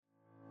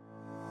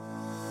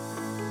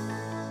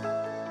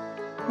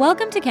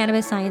Welcome to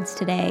Cannabis Science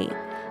Today.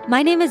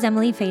 My name is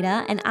Emily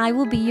Feda, and I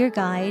will be your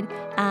guide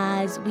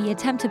as we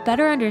attempt to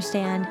better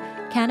understand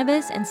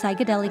cannabis and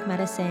psychedelic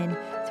medicine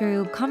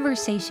through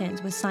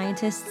conversations with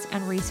scientists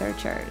and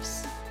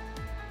researchers.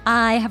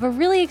 I have a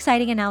really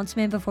exciting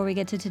announcement before we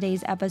get to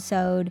today's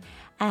episode,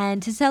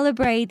 and to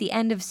celebrate the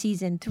end of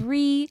Season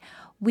 3,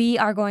 we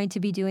are going to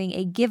be doing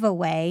a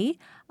giveaway.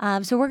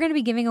 So we're going to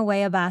be giving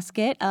away a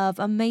basket of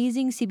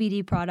amazing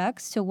CBD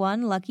products to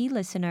one lucky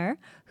listener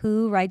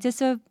who writes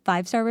us a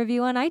 5-star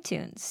review on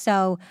iTunes.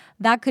 So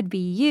that could be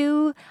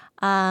you.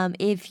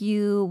 If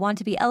you want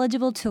to be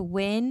eligible to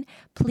win,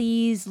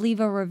 please leave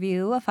a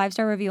review, a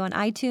 5-star review on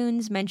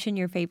iTunes, mention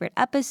your favorite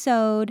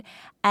episode,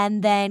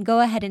 and then go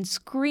ahead and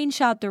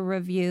screenshot the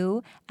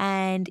review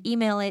and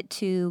email it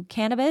to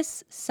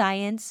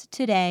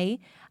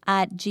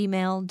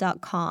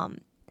cannabissciencetoday@gmail.com.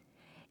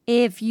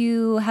 If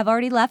you have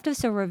already left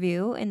us a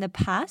review in the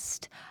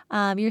past,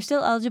 you're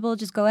still eligible.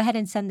 Just go ahead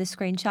and send the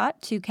screenshot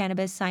to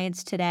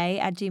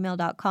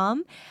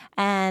cannabissciencetoday@gmail.com,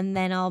 and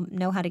then I'll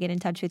know how to get in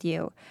touch with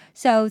you.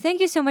 So thank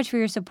you so much for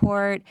your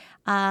support.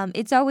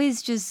 It's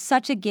always just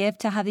such a gift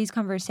to have these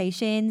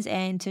conversations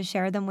and to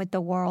share them with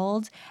the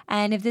world.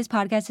 And if this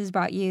podcast has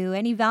brought you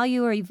any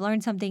value or you've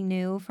learned something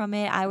new from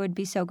it, I would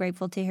be so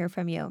grateful to hear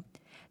from you.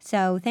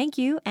 So thank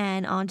you,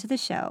 and on to the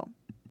show.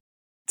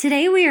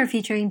 Today we are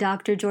featuring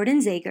Dr. Jordan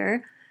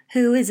Zager,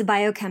 who is a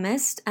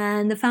biochemist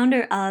and the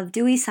founder of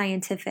Dewey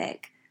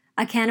Scientific,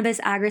 a cannabis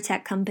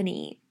agritech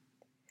company.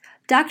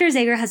 Dr.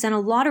 Zager has done a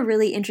lot of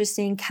really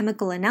interesting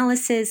chemical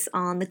analysis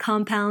on the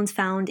compounds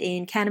found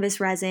in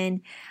cannabis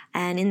resin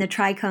and in the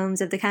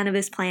trichomes of the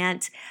cannabis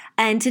plant.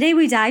 And today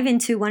we dive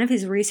into one of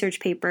his research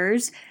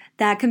papers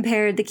that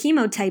compared the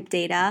chemotype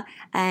data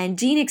and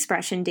gene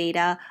expression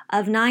data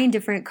of 9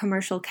 different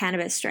commercial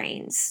cannabis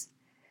strains.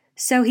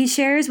 So he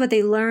shares what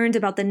they learned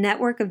about the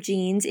network of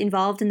genes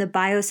involved in the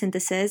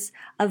biosynthesis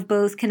of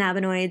both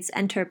cannabinoids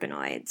and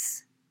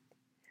terpenoids.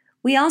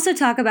 We also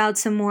talk about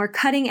some more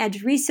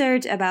cutting-edge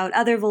research about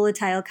other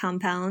volatile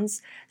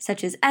compounds,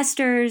 such as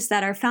esters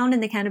that are found in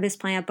the cannabis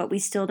plant but we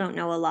still don't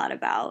know a lot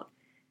about.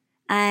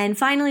 And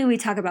finally, we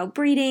talk about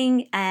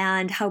breeding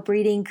and how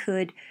breeding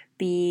could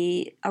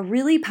be a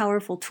really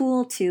powerful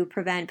tool to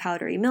prevent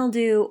powdery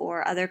mildew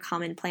or other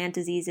common plant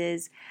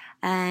diseases,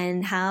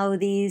 and how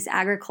these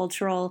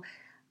agricultural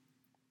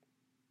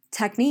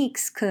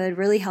techniques could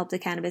really help the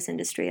cannabis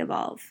industry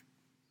evolve.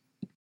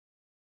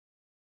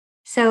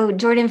 So,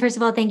 Jordan, first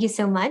of all, thank you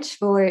so much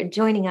for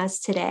joining us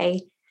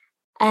today.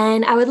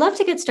 And I would love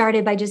to get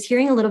started by just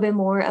hearing a little bit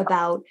more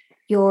about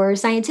your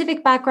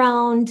scientific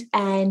background.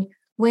 And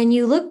when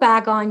you look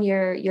back on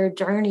your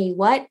journey,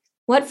 what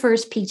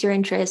first piqued your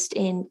interest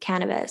in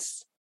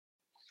cannabis?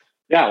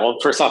 Yeah, well,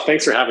 first off,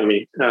 thanks for having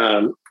me.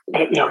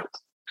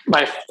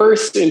 My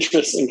first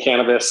interest in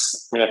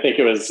cannabis, I think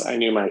I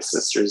knew my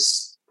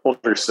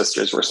older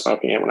sisters were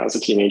smoking it when I was a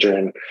teenager,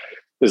 and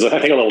was, I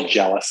think, a little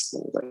jealous. I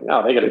was like,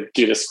 oh, they got to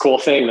do this cool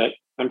thing that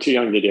I'm too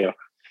young to do.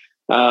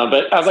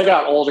 But as I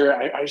got older,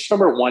 I just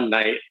remember one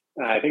night,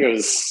 I think it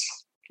was,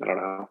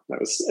 I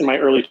was in my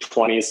early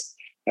 20s.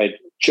 I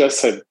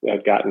just had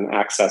gotten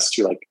access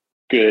to like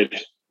good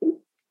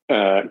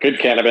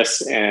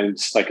cannabis and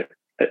like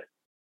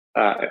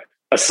a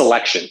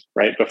selection,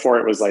 right? Before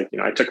it was like,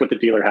 I took what the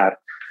dealer had.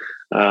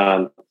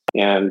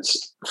 And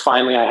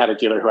finally I had a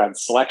dealer who had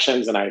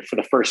selections, and I, for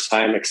the first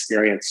time,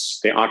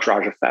 experienced the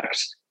entourage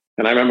effect.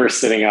 And I remember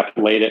sitting up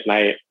late at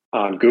night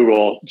on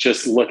Google,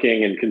 just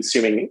looking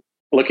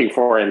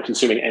for and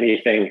consuming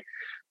anything,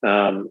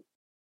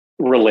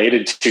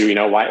 related to,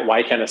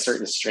 why can a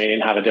certain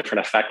strain have a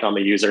different effect on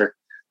the user?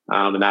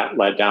 And that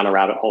led down a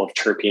rabbit hole of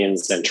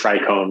terpenes and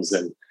trichomes,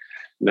 and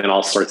then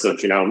all sorts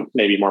of,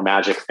 maybe more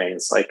magic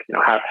things like,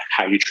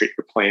 how you treat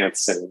your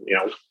plants and,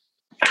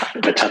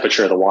 the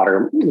temperature of the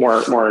water,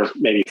 more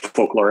maybe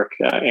folkloric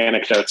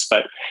anecdotes.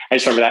 But I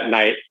just remember that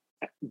night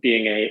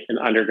being an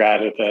undergrad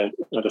with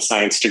a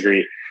science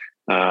degree,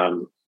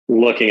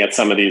 looking at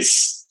some of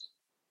these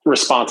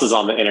responses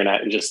on the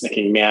internet and just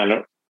thinking,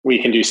 man,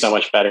 we can do so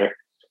much better.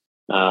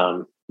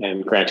 And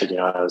granted,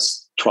 I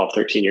was 12,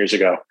 13 years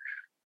ago.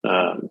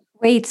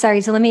 Wait, sorry.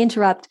 So let me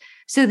interrupt.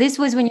 So this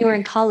was when you were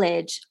in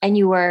college, and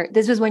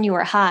this was when you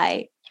were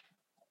high.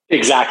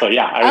 Exactly.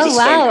 Yeah. I was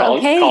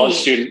college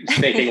student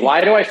thinking,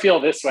 why do I feel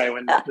this way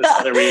when this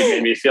other weed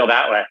made me feel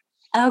that way?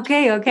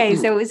 Okay.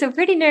 So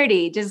pretty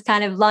nerdy, just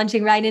kind of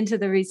launching right into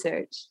the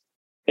research.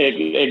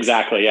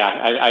 Exactly.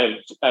 Yeah.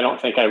 I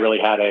don't think I really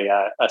had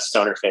a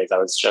stoner phase. I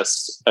was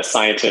just a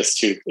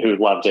scientist who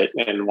loved it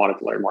and wanted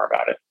to learn more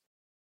about it.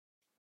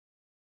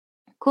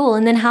 Cool.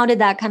 And then how did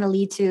that kind of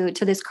lead to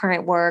this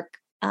current work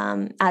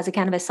as a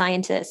cannabis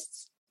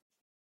scientist?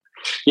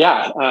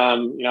 Yeah.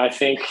 I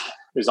think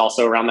it was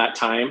also around that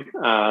time.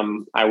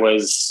 I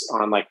was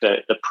on like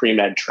the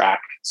pre-med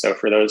track. So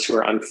for those who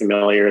are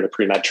unfamiliar, the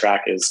pre-med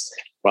track is,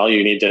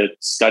 you need to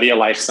study a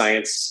life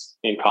science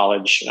in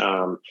college.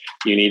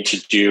 You need to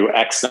do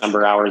X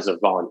number of hours of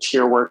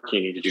volunteer work. You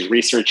need to do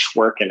research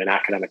work in an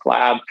academic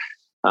lab.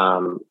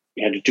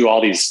 we had to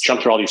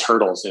jump through all these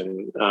hurdles.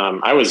 And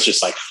I was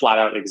just like flat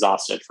out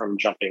exhausted from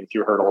jumping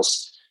through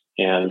hurdles.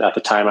 And at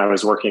the time I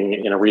was working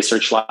in a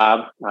research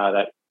lab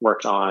that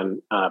worked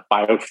on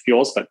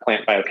biofuels, but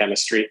plant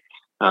biochemistry.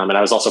 And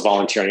I was also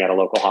volunteering at a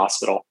local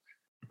hospital.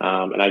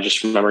 And I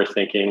just remember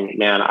thinking,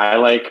 man, I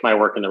like my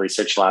work in the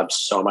research lab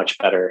so much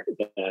better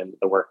than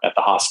the work at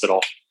the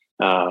hospital.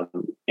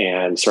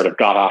 And sort of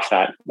got off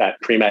that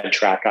pre-med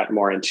track, got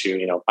more into,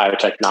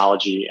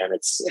 biotechnology and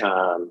its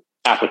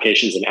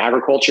applications in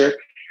agriculture.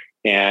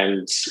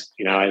 And,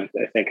 I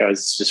think I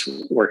was just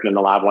working in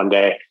the lab one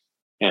day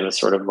and was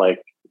sort of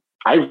like,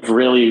 I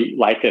really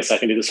like this. I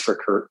can do this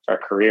for a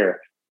career.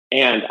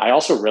 And I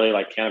also really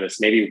like cannabis.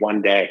 Maybe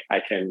one day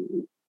I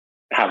can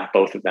have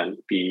both of them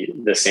be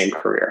the same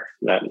career.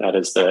 That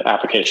is the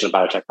application of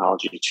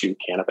biotechnology to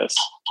cannabis.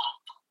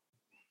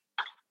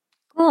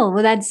 Cool.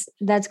 Well,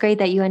 that's great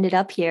that you ended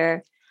up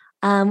here.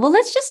 Well,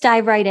 let's just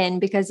dive right in,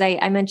 because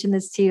I mentioned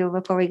this to you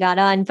before we got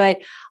on,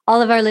 but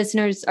all of our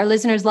listeners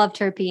love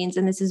terpenes,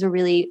 and this is a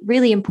really,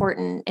 really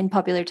important and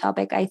popular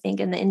topic, I think,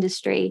 in the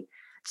industry.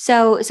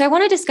 So I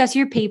want to discuss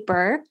your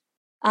paper,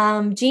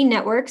 Gene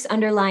Networks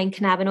Underlying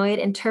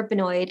Cannabinoid and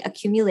Terpenoid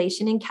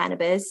Accumulation in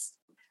Cannabis.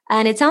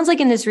 And it sounds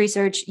like in this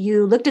research,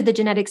 you looked at the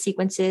genetic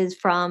sequences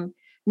from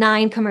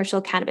 9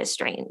 commercial cannabis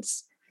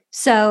strains.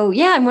 So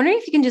yeah, I'm wondering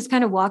if you can just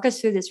kind of walk us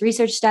through this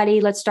research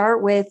study. Let's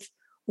start with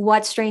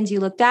what strains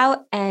you looked at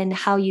and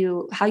how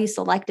you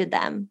selected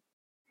them.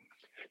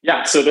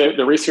 Yeah, so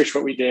the research,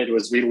 what we did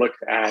was we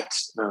looked at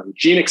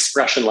gene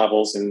expression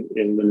levels in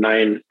the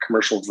 9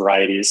 commercial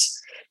varieties.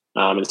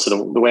 And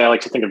so the way I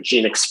like to think of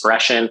gene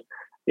expression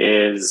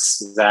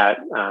is that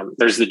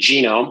there's the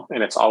genome,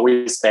 and it's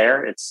always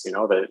there. It's,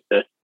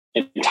 the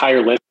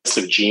entire list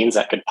of genes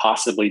that could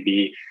possibly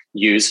be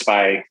used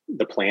by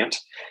the plant.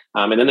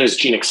 And then there's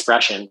gene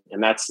expression,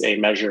 and that's a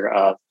measure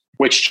of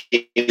which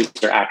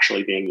genes are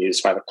actually being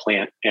used by the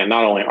plant. And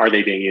not only are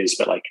they being used,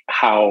 but like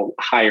how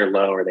high or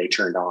low are they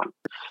turned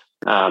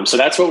on? So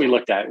that's what we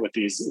looked at with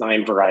these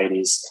 9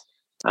 varieties.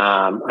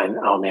 And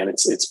oh man,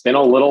 it's been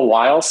a little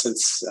while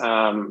since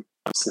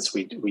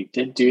we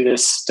did do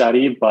this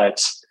study,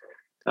 but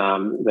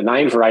the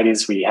 9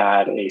 varieties, we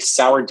had a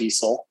sour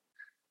diesel.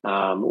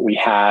 We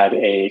had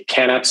a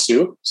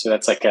Kanatsu, so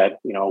that's like a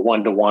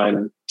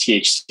 1-to-1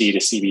 THC to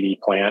CBD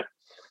plant.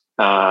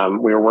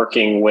 We were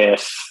working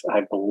with,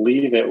 I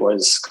believe it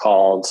was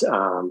called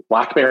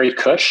Blackberry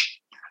Kush,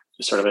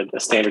 just sort of a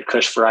standard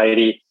Kush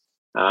variety.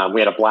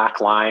 We had a black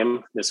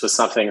lime. This was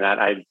something that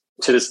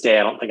to this day,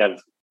 I don't think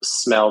I've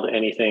smelled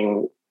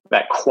anything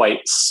that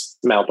quite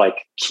smelled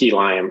like key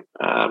lime,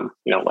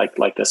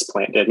 like this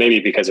plant did. Maybe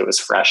because it was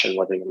fresh and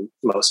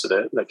most of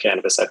the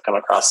cannabis I've come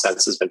across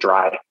since has been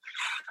dry.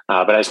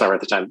 But I just remember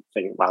at the time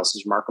thinking, wow, this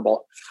is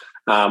remarkable.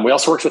 We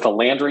also worked with a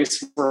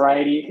landrace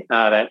variety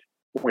that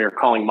we were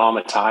calling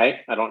Mama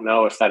Tai. I don't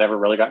know if that ever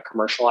really got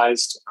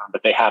commercialized,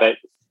 but they had it.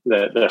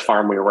 The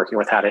farm we were working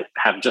with had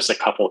just a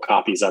couple of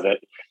copies of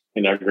it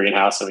in their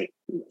greenhouse. And we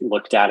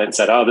looked at it and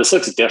said, oh, this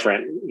looks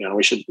different.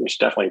 We should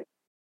definitely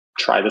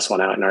try this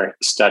one out in our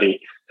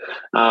study.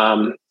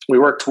 We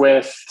worked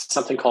with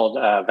something called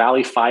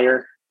Valley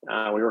Fire.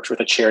 We worked with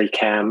a cherry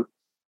chem.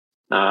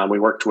 We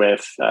worked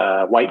with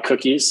white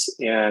cookies,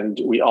 and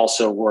we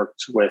also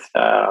worked with,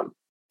 I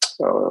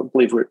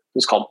believe it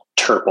was called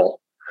Turple.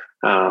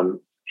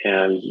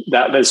 And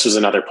this was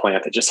another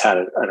plant that just had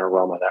an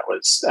aroma that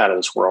was out of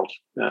this world.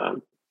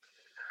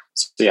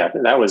 So yeah,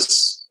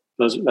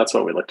 that's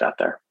what we looked at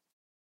there.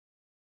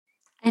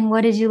 And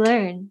what did you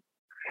learn?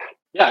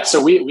 Yeah,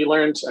 so we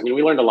learned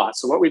a lot.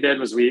 So what we did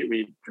was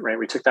we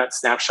took that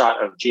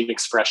snapshot of gene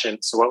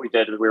expression. So what we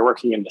did is we were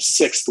working in the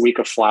 6th week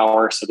of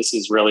flower. So this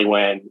is really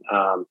when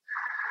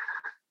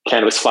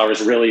cannabis flower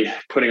is really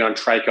putting on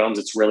trichomes.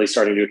 It's really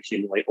starting to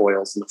accumulate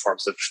oils in the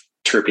forms of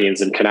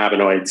terpenes and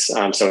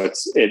cannabinoids. So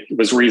it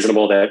was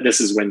reasonable that this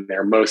is when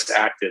they're most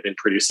active in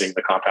producing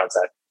the compounds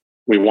that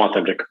we want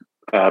them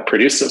to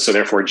produce. So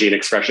therefore, gene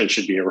expression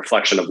should be a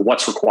reflection of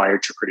what's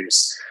required to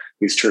produce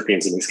these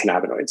terpenes and these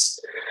cannabinoids.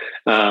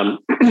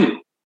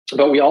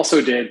 But we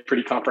also did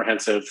pretty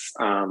comprehensive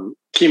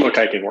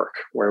chemotyping work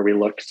where we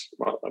looked,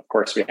 well, of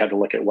course, we had to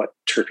look at what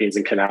terpenes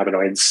and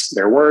cannabinoids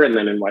there were, and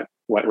then in what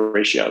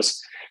ratios.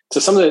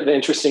 So some of the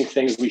interesting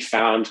things we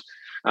found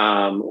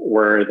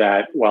were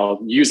that,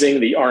 using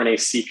the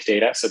RNA-seq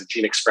data, so the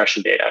gene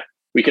expression data,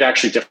 we could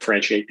actually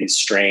differentiate these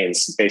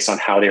strains based on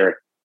how they're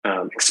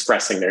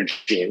expressing their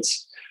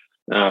genes.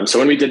 So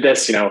when we did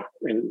this,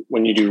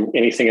 when you do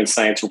anything in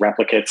science,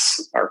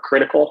 replicates are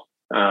critical.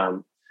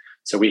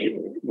 So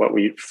what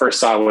we first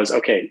saw was,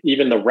 okay,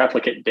 even the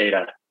replicate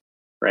data,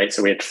 right?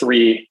 So we had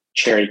 3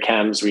 cherry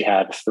chems, we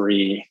had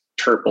 3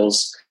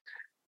 terpels,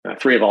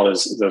 3 of all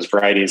those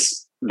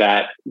varieties,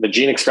 that the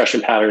gene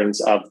expression patterns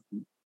of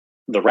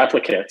the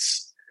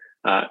replicates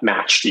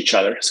matched each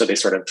other. So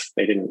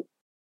they didn't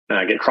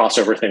get crossed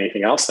over with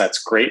anything else.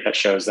 That's great. That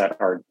shows that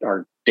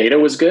our data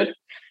was good.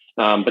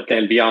 But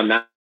then beyond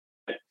that,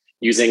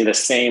 using the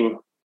same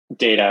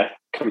data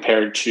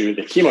compared to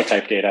the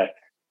chemotype data,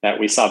 that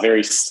we saw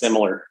very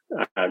similar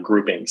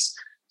groupings.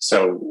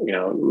 So,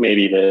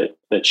 maybe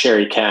the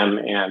cherry chem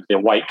and the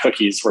white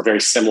cookies were very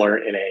similar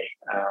in a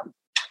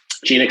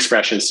gene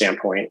expression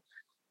standpoint.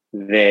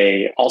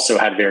 They also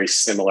had very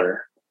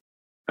similar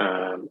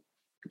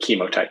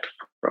chemotype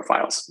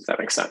profiles, if that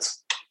makes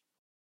sense.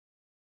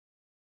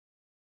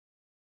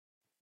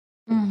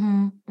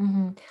 Mm-hmm,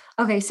 mm-hmm.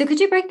 Okay, so could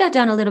you break that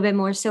down a little bit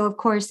more? So, of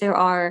course, there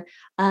are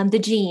the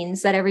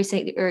genes that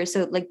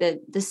like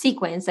the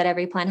sequence that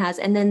every plant has,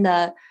 and then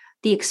the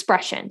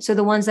expression. So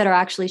the ones that are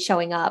actually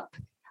showing up,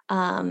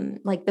 and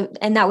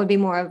that would be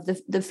more of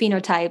the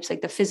phenotypes,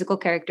 like the physical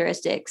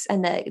characteristics,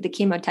 and the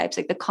chemotypes,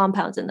 like the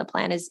compounds in the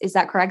plant. Is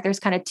that correct? There's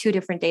kind of two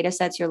different data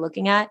sets you're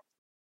looking at.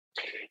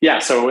 Yeah.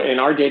 So in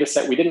our data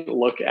set, we didn't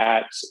look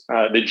at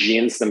the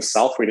genes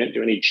themselves. We didn't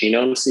do any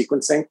genome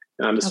sequencing.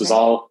 This was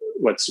all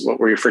what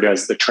we refer to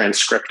as the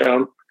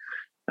transcriptome.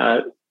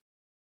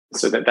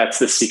 So that's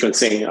the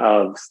sequencing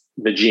of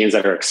the genes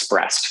that are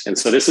expressed. And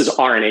so this is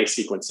RNA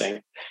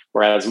sequencing,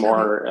 whereas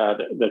more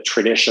the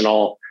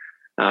traditional,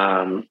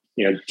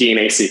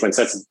 DNA sequence,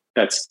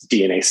 that's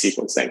DNA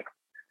sequencing.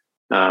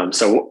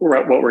 So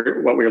what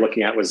we were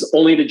looking at was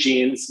only the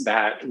genes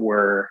that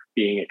were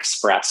being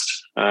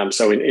expressed.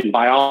 So in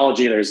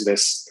biology, there's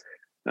this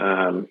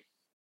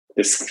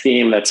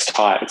theme that's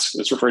taught.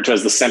 It's referred to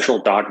as the central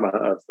dogma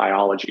of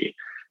biology.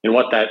 And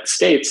what that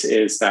states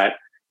is that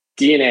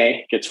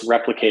DNA gets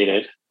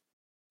replicated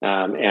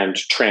and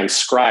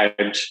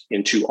transcribed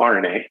into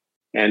RNA,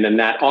 and then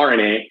that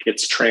RNA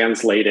gets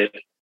translated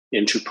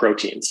into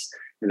proteins.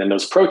 And then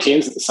those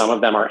proteins, some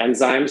of them are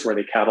enzymes where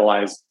they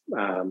catalyze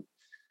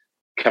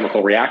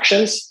chemical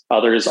reactions.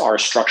 Others are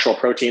structural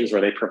proteins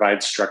where they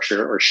provide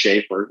structure or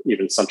shape or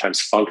even sometimes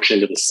function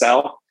to the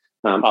cell.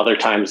 Other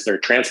times they're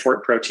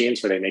transport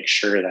proteins where they make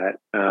sure that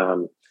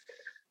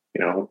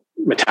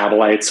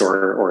metabolites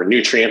or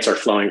nutrients are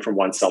flowing from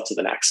one cell to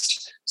the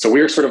next. So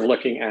we're sort of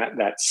looking at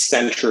that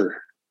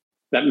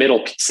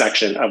middle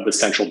section of the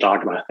central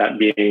dogma, that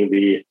being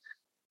the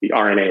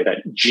RNA,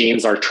 that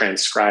genes are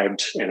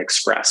transcribed and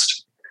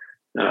expressed.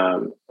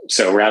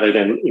 So rather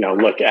than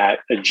look at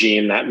a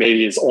gene that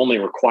maybe is only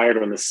required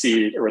when the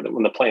seed or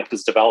when the plant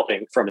is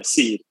developing from a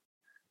seed,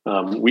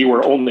 we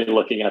were only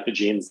looking at the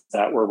genes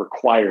that were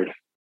required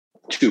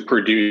to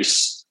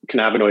produce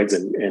cannabinoids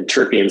and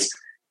terpenes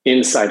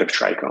inside of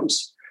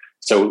trichomes.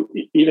 So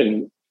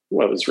even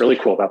what was really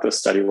cool about this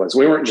study was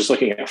we weren't just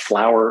looking at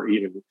flower,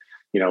 even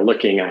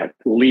looking at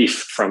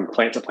leaf from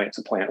plant to plant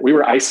to plant. We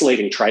were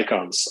isolating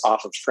trichomes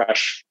off of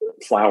fresh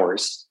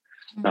flowers.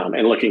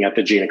 And looking at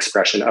the gene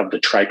expression of the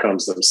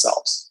trichomes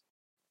themselves.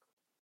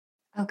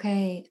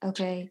 Okay.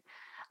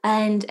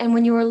 And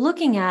when you were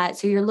looking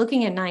at, you're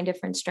looking at 9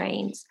 different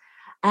strains,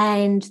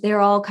 and they're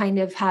all kind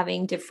of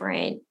having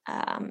different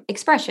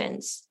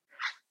expressions.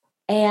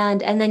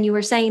 And then you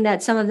were saying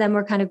that some of them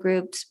were kind of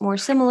grouped more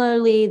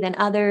similarly than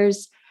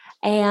others.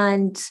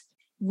 And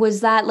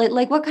was that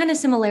like what kind of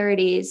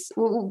similarities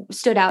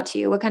stood out to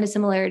you? What kind of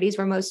similarities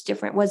were most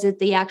different? Was it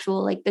the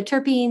actual, like the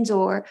terpenes,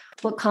 or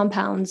what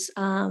compounds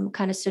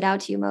kind of stood out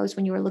to you most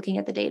when you were looking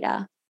at the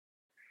data?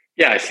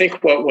 Yeah, I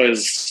think what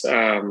was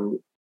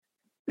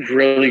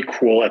really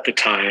cool at the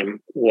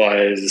time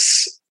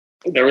was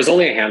there was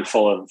only a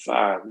handful of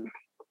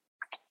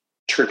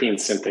terpene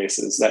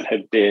synthases that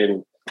had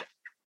been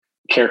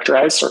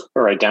characterized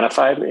or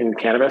identified in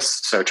cannabis.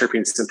 So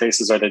terpene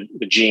synthases are the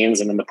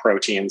genes and then the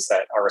proteins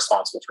that are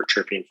responsible for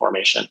terpene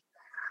formation.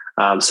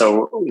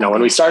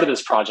 When we started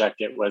this project,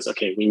 it was,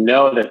 okay, we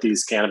know that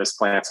these cannabis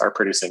plants are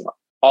producing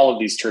all of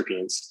these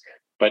terpenes,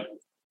 but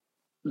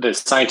the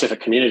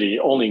scientific community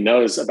only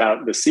knows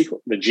about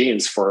the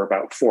genes for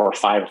about 4 or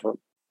 5 of them.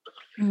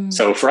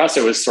 So for us,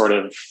 it was sort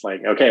of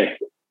like, okay,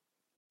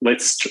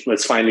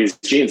 let's find these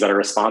genes that are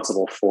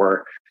responsible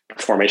for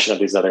the formation of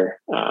these other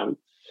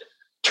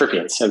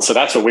terpenes. And so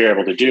that's what we were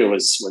able to do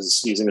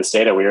was using this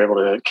data, we were able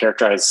to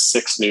characterize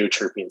 6 new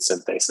terpene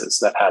synthases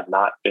that had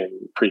not been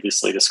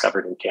previously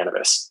discovered in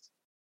cannabis.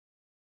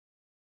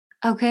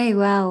 Okay,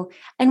 wow.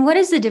 And what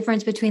is the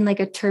difference between like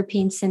a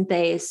terpene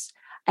synthase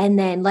and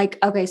then like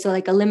a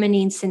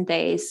limonene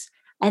synthase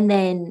and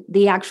then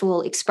the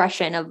actual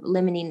expression of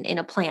limonene in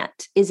a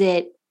plant? Is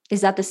that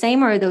the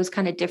same, or are those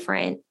kind of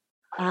different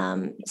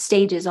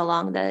stages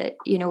along the,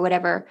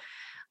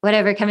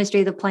 whatever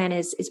chemistry the plant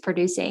is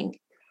producing?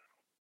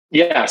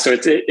 Yeah, so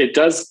it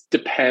does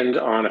depend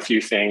on a few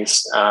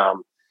things.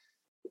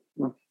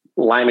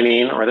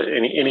 Limonene or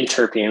any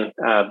terpene,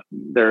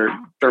 they're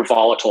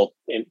volatile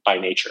by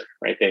nature,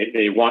 right?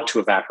 They want to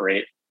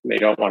evaporate. They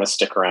don't want to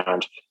stick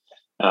around.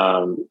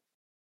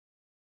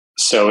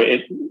 So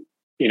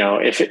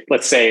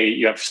let's say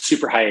you have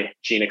super high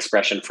gene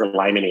expression for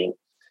limonene,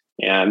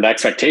 and the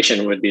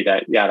expectation would be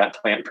that that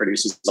plant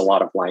produces a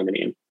lot of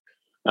limonene.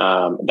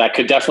 That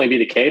could definitely be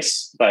the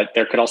case, but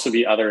there could also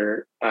be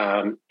other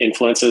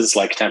influences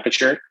like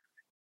temperature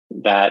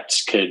that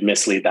could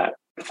mislead that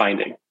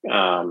finding.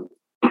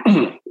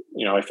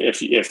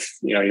 If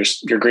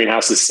your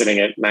greenhouse is sitting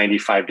at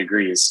 95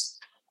 degrees,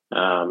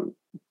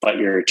 but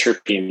your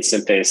terpene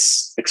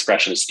synthase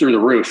expression is through the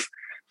roof,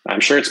 I'm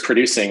sure it's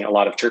producing a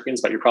lot of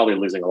terpenes, but you're probably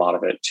losing a lot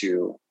of it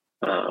to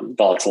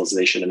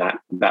volatilization in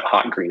that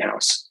hot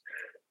greenhouse,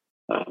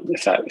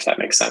 if that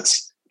makes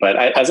sense. But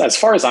as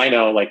far as I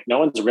know, like no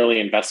one's really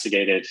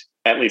investigated,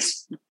 at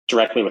least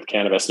directly with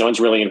cannabis, no one's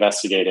really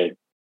investigated,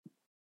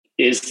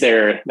 is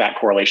there that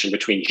correlation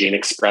between gene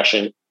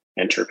expression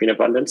and terpene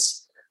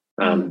abundance?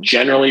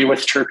 Generally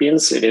with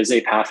terpenes, it is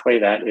a pathway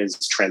that is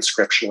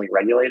transcriptionally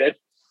regulated,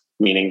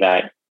 meaning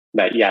that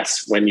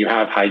yes, when you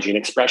have high gene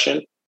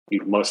expression,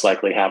 you most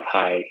likely have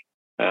high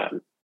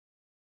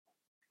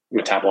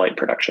metabolite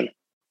production.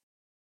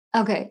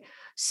 Okay.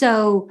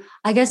 So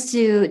I guess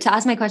to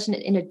ask my question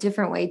in a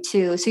different way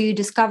too. So you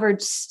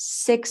discovered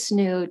 6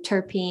 new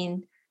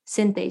terpene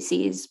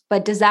syntheses,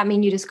 but does that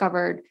mean you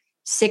discovered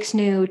 6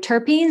 new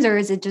terpenes, or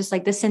is it just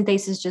like the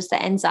synthase is just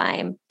the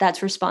enzyme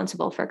that's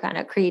responsible for kind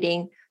of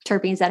creating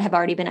terpenes that have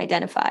already been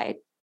identified?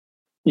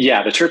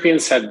 Yeah, the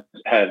terpenes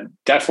had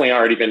definitely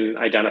already been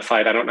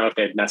identified. I don't know if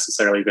they had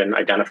necessarily been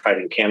identified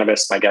in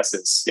cannabis. My guess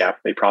is, yeah,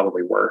 they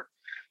probably were.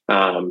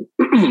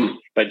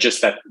 But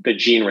just that the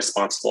gene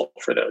responsible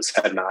for those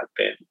had not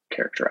been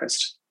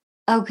characterized.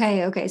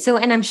 Okay. So,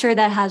 and I'm sure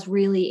that has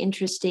really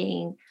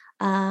interesting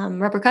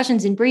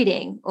repercussions in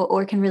breeding,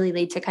 or can really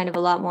lead to kind of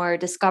a lot more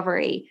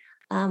discovery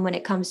when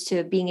it comes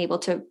to being able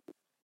to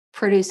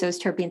produce those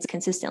terpenes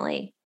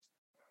consistently.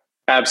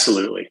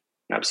 Absolutely.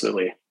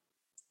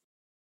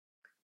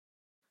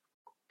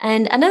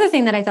 And another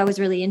thing that I thought was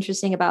really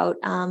interesting about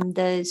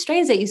the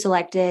strains that you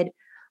selected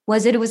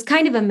was that it was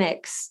kind of a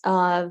mix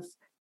of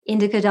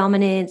indica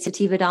dominant,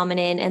 sativa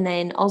dominant, and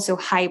then also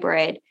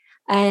hybrid.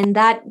 And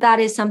that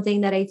is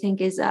something that I think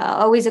is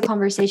always a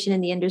conversation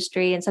in the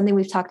industry, and something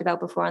we've talked about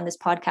before on this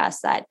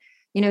podcast, that,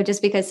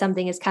 just because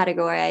something is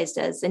categorized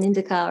as an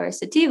indica or a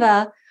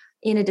sativa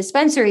in a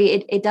dispensary,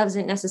 it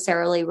doesn't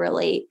necessarily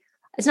really,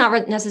 it's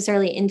not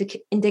necessarily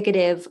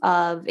indicative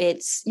of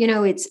its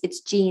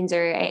genes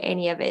or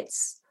any of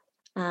its,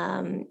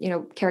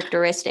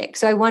 characteristics.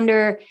 So I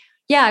wonder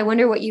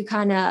what you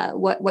kind of,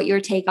 what your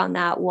take on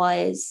that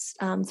was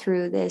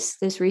through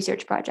this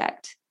research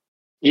project.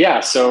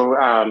 Yeah. So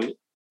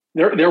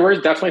there were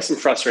definitely some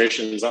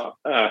frustrations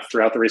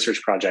throughout the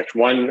research project.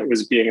 One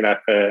was being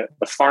that the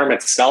farm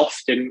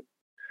itself didn't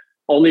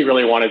only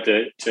really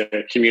wanted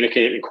to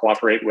communicate and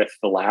cooperate with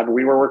the lab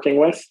we were working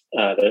with,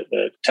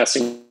 the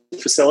testing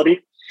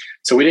facility.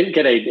 So we didn't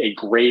get a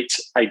great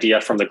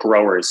idea from the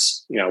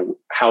growers,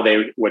 how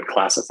they would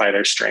classify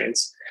their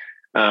strains.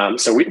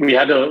 So we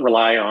had to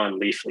rely on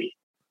Leafly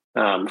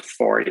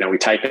we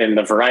type in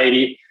the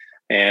variety,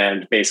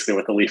 and basically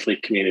what the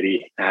Leafly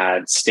community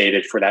had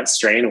stated for that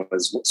strain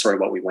was sort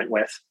of what we went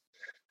with.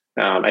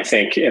 I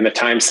think in the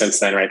time since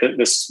then, right,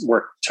 this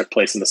work took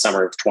place in the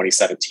summer of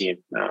 2017,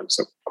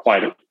 so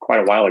quite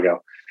a while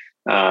ago.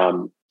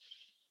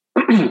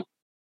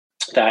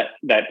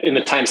 That in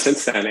the time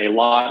since then, a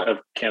lot of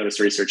cannabis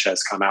research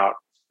has come out,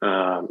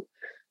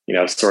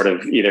 sort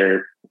of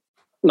either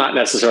not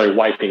necessarily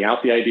wiping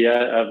out the idea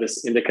of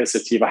this indica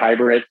sativa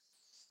hybrid,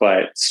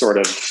 but sort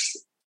of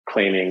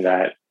claiming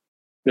that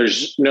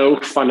there's no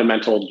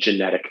fundamental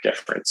genetic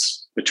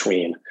difference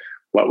between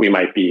what we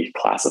might be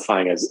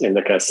classifying as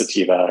indica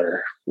sativa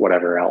or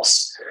whatever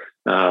else.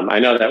 I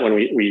know that when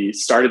we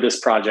started this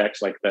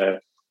project, like the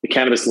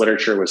cannabis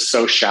literature was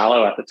so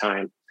shallow at the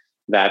time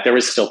that there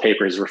was still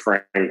papers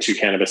referring to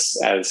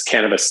cannabis as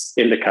cannabis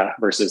indica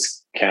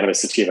versus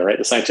cannabis sativa, right?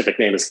 The scientific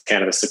name is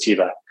cannabis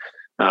sativa.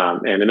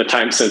 And in the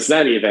time since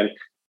then, even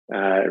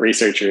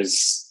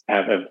researchers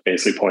have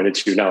basically pointed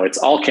to, no, it's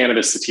all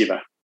cannabis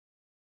sativa,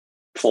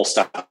 full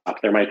stop.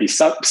 There might be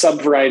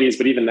sub varieties,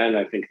 but even then,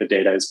 I think the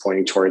data is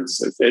pointing towards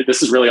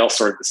this is really all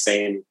sort of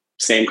the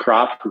same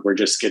crop. We're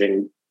just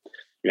getting,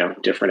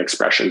 different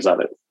expressions of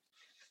it.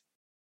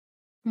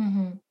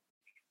 Mm-hmm.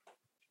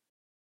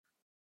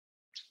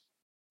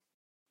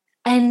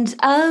 And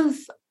of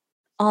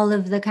all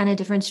of the kind of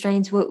different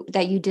strains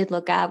that you did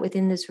look at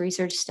within this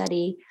research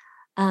study,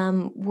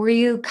 were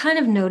you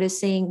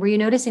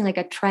noticing like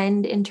a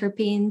trend in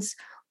terpenes?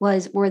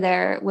 Was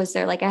there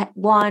like a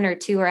one or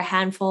two or a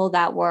handful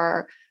that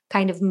were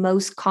kind of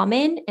most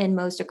common and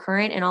most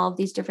occurrent in all of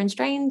these different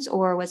strains,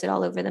 or was it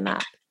all over the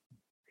map?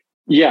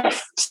 Yeah.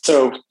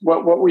 So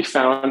what we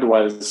found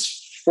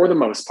was, for the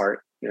most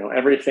part,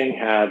 everything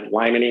had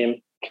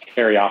limonene,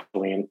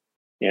 caryophyllene,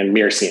 and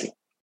myrcene.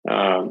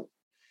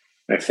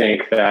 I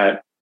think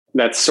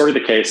that's sort of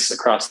the case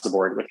across the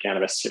board with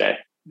cannabis today.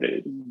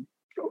 I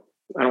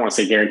don't want to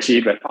say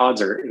guaranteed, but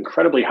odds are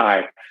incredibly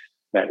high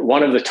that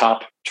one of the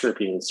top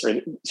terpenes,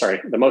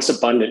 the most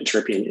abundant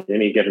terpene in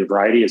any given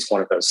variety is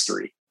one of those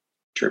 3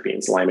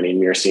 terpenes: limonene,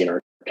 myrcene,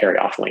 or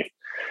caryophyllene.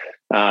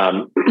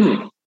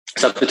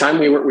 So at the time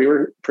we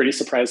were pretty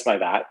surprised by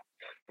that.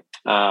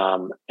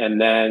 And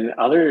then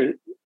other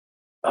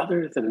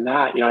than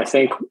that, I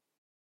think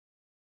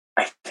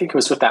it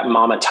was with that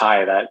Mama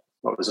Tai, that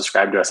what was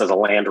described to us as a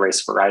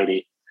landrace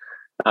variety.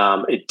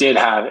 It did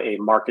have a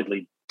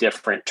markedly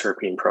different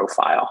terpene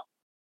profile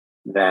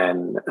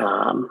than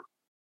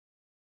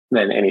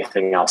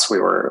anything else we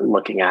were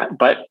looking at.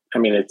 But I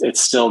mean, it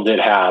still did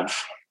have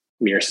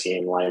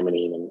myrcene,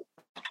 limonene, and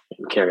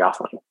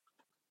caryophyllene.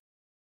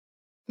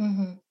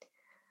 Mm-hmm.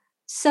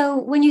 So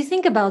when you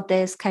think about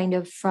this kind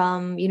of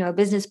from, a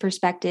business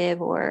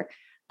perspective or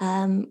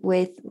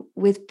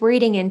with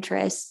breeding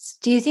interests,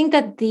 do you think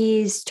that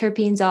these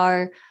terpenes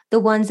are the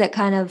ones that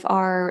kind of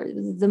are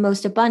the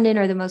most abundant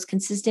or the most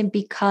consistent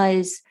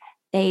because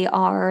they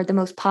are the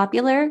most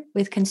popular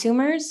with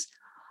consumers?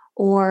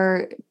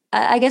 Or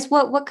I guess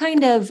what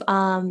kind of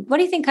what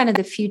do you think kind of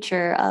the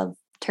future of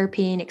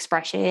terpene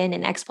expression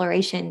and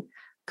exploration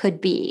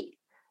could be?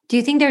 Do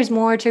you think there's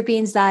more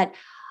terpenes that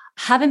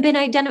haven't been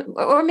identified,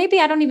 or maybe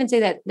I don't even say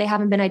that they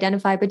haven't been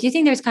identified, but do you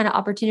think there's kind of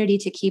opportunity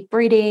to keep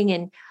breeding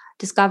and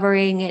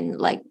discovering and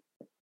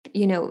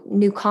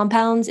new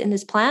compounds in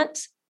this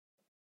plant?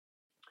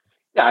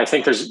 Yeah, I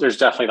think there's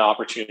definitely the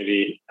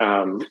opportunity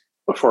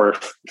for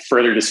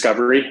further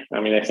discovery. I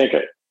mean, I think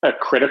a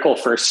critical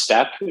first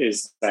step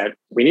is that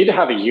we need to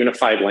have a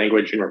unified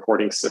language and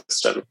reporting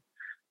system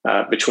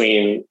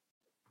between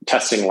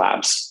testing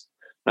labs.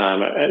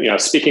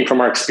 Speaking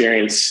from our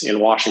experience in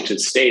Washington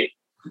State,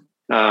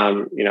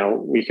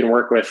 we can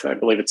work with, I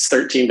believe it's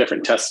 13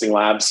 different testing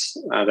labs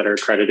that are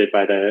accredited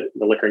by the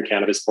Liquor and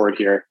Cannabis Board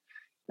here.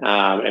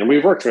 And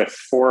we've worked with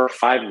 4 or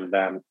 5 of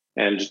them,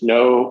 and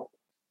no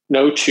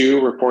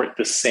 2 report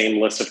the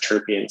same list of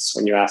terpenes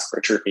when you ask for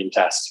a terpene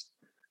test.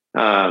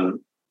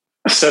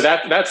 So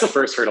that's the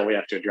first hurdle we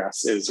have to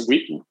address is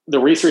the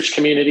research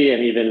community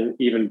and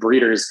even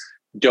breeders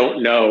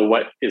don't know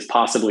what is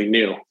possibly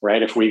new,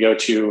 right? If we go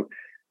to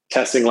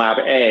testing lab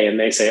A and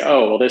they say,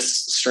 oh, well, this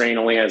strain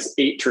only has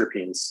 8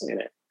 terpenes in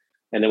it.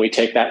 And then we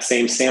take that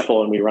same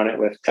sample and we run it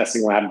with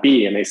testing lab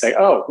B and they say,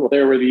 oh, well,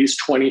 there were these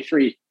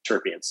 23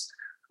 terpenes.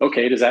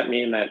 Okay, does that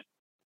mean that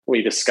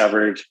we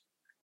discovered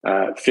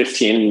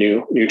 15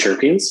 new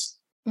terpenes?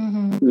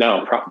 Mm-hmm.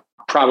 No,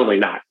 probably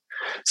not.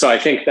 So I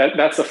think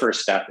that's the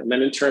first step. And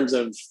then in terms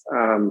of,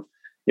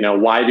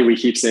 why do we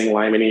keep seeing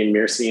limonene,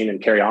 myrcene,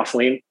 and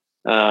caryophyllene?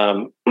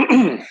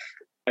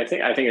 I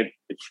think it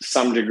to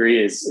some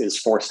degree is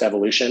forced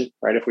evolution,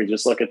 right? If we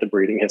just look at the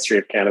breeding history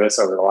of cannabis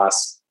over the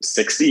last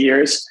 60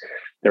 years,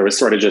 there was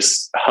sort of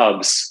just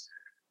hubs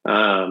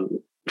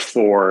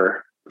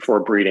for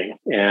breeding.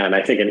 And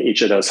I think in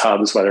each of those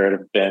hubs, whether it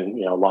have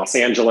been, Los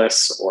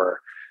Angeles or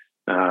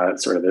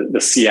sort of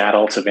the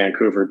Seattle to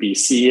Vancouver,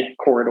 BC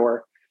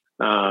corridor,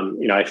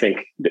 I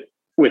think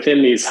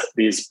within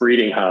these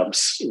breeding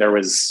hubs, there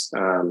was,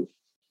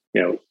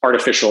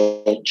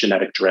 artificial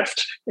genetic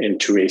drift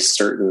into a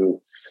certain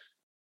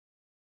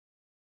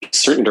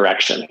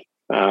direction.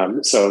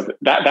 So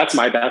that's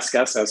my best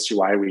guess as to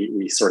why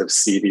we sort of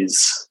see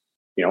these,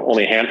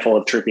 only a handful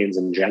of terpenes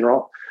in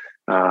general.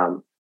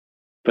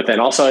 But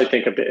then also I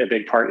think a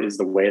big part is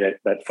the way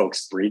that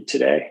folks breed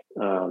today.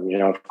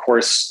 Of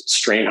course,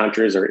 strain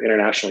hunters are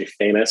internationally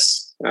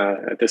famous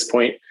at this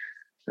point.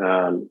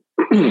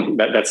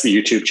 That's the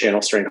YouTube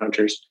channel Strain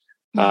Hunters.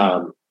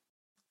 Mm-hmm.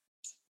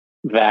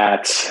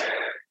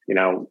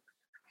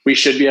 We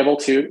should be able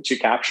to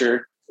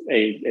capture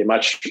a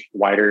much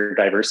wider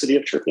diversity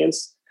of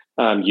terpenes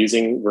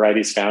using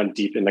varieties found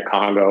deep in the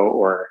Congo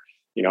or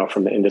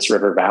from the Indus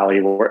River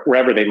Valley,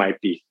 wherever they might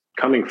be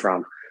coming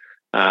from.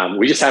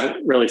 We just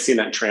haven't really seen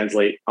that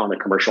translate on the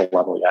commercial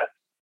level yet.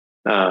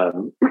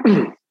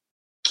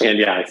 And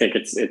yeah, I think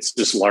it's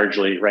just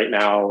largely right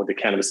now the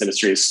cannabis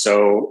industry is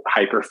so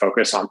hyper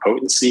focused on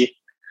potency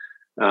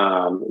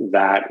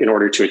that in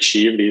order to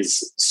achieve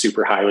these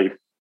super highly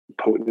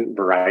potent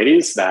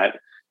varieties, that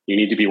you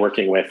need to be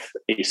working with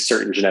a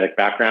certain genetic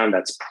background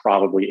that's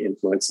probably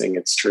influencing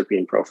its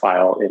terpene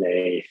profile in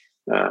a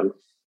I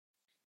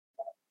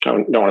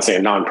don't want to say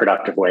a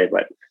non-productive way,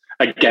 but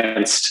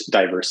against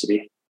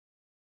diversity.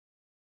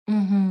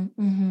 Mm-hmm,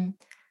 mm-hmm.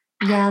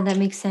 Yeah, that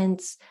makes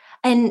sense.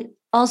 And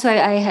also,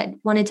 I had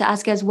wanted to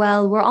ask as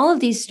well, were all of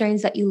these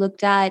strains that you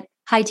looked at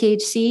high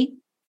THC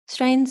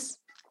strains?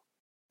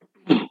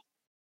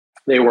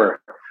 They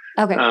were.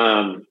 Okay.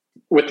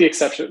 With the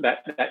exception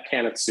that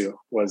Kanetsu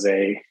was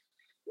I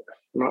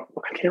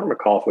can't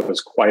recall if it was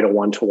quite a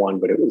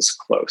 1-to-1, but it was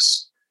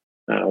close.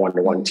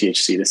 1-to-1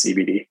 THC to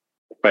CBD.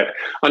 But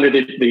under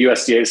the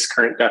USDA's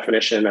current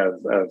definition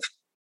of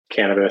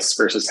cannabis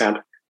versus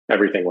hemp,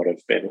 everything would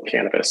have been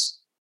cannabis.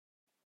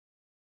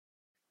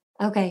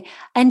 Okay.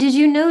 And did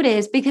you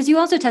notice, because you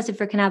also tested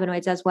for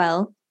cannabinoids as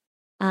well?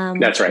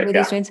 That's right. With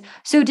these strains.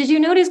 So did you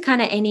notice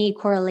kind of any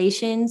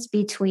correlations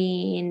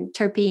between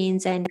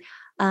terpenes and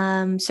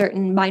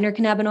certain minor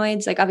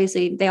cannabinoids? Like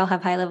obviously they all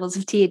have high levels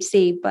of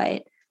THC,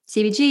 but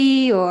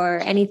CBG or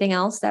anything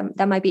else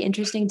that might be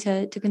interesting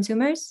to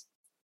consumers?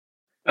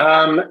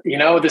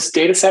 This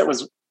data set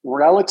was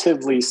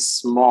relatively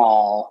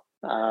small,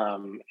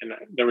 and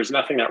there was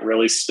nothing that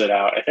really stood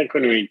out. I think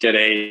when we did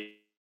a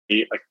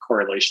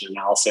correlation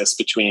analysis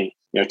between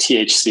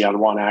THC on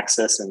one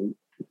axis and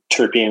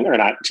terpene, or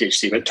not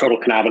THC, but total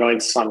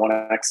cannabinoids on one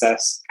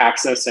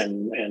axis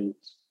and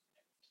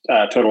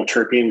total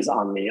terpenes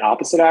on the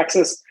opposite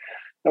axis,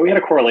 we had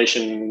a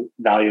correlation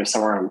value of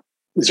somewhere around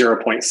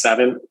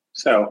 0.7.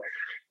 So,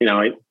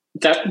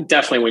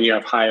 Definitely when you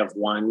have high of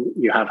one,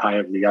 you have high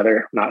of the other.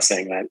 I'm not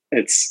saying that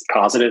it's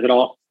causative at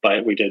all,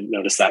 but we did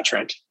notice that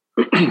trend.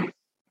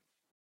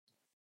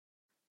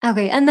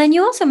 Okay. And then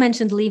you also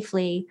mentioned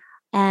Leafly.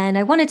 And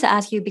I wanted to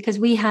ask you, because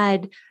we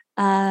had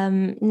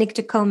Nick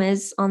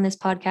Jacomez on this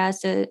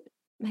podcast, I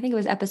think it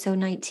was episode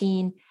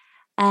 19.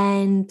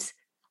 And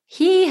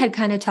he had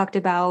kind of talked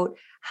about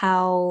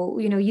how,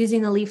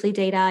 using the Leafly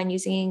data and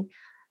using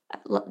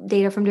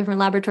data from different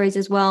laboratories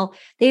as well,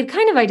 they had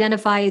kind of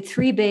identified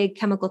three big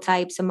chemical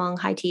types among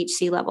high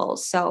THC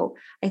levels. So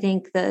I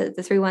think the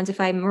three ones, if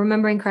I'm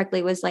remembering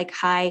correctly, was like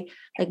high,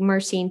 like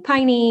myrcene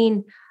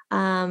pinene,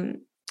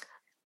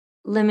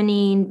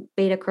 limonene,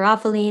 beta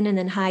caryophyllene, and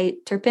then high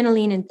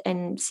terpinolene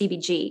and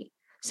CBG.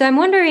 So I'm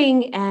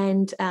wondering,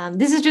 and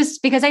this is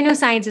just because I know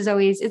science is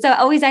always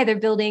either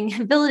building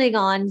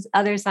on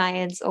other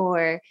science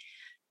or,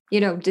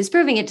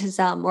 disproving it to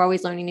some. We're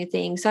always learning new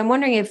things. So I'm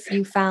wondering if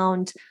you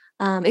found,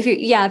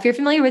 if you're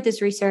familiar with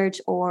this research,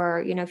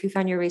 or, if you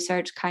found your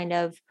research kind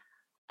of,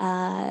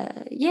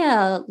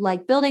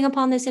 like building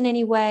upon this in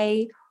any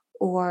way,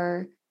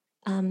 or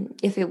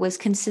if it was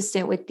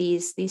consistent with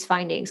these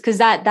findings, because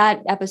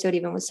that episode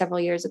even was several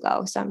years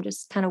ago. So I'm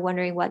just kind of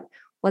wondering what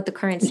the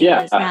current scene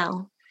is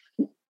now.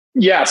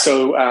 Yeah.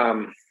 So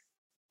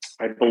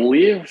I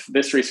believe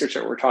this research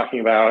that we're talking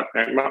about,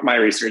 my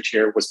research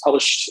here, was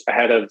published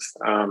ahead of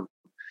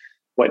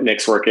what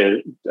Nick's work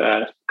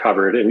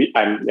covered. And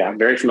I'm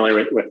very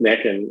familiar with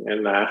Nick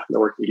and the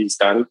work that he's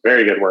done.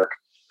 Very good work.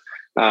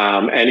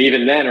 And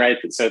even then, right,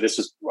 so this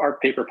was our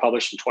paper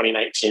published in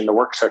 2019. The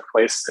work took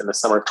place in the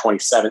summer of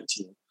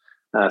 2017.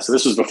 So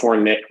this was before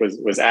Nick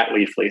was at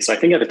Leafly. So I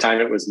think at the time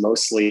it was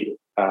mostly,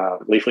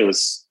 Leafly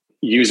was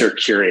user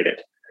curated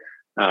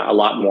a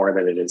lot more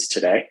than it is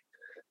today.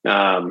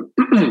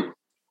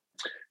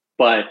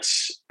 But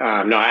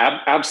no,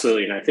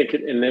 absolutely. And I think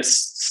in this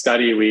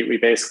study, we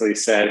basically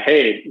said,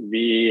 hey,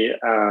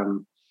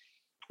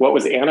 what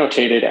was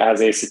annotated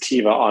as a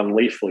sativa on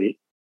Leafly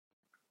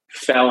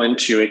fell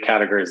into a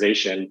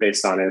categorization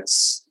based on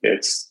its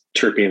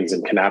terpenes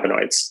and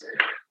cannabinoids.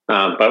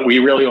 But we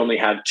really only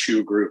had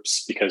two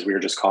groups because we were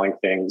just calling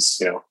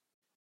things,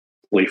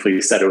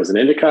 Leafly said it was an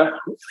indica,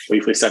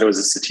 Leafly said it was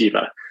a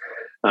sativa.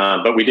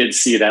 But we did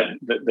see that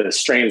the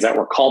strains that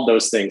were called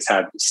those things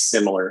had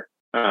similar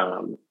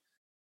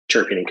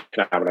terpene and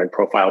cannabinoid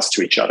profiles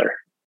to each other.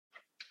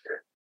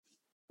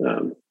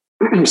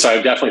 So I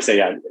would definitely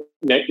say,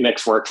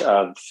 Nick's work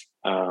of,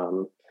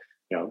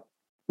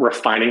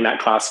 refining that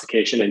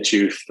classification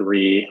into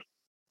three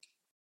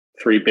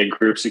big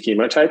groups of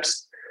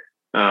chemotypes.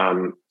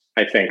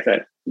 I think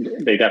that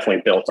they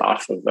definitely built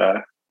off of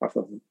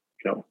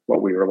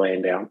what we were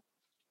laying down.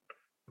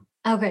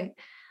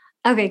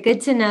 Okay,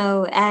 good to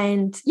know.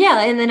 And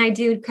and then I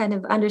do kind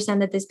of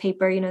understand that this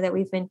paper, that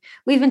we've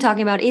been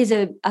talking about is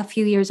a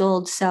few years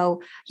old.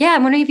 So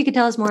I'm wondering if you could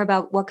tell us more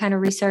about what kind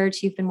of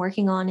research you've been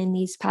working on in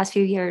these past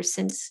few years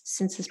since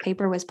this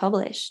paper was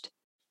published.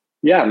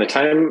 Yeah, in the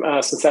time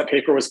since that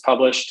paper was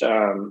published,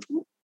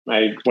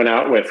 I went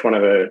out with one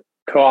of the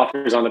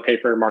co-authors on the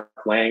paper, Mark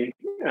Lang.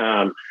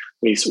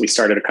 We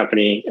started a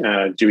company,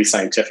 Dewey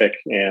Scientific,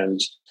 and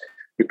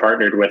we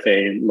partnered with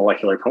a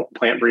molecular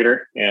plant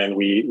breeder, and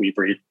we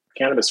breed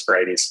cannabis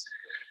varieties.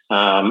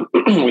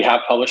 We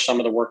have published some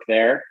of the work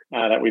there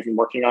that we've been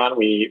working on.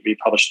 We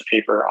published a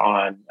paper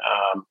on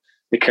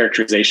the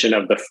characterization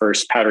of the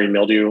first powdery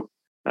mildew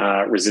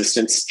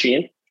resistance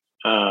gene.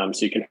 So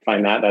you can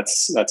find that.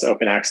 That's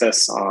open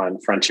access on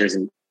Frontiers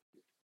in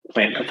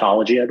Plant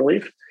Pathology, I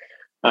believe.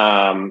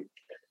 And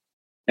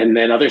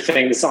then other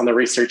things on the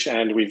research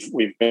end,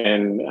 we've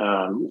been,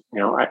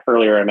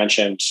 earlier I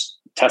mentioned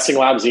testing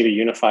labs need a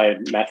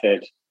unified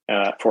method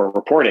for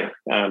reporting.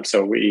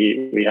 So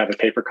we have a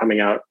paper coming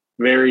out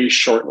very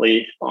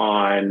shortly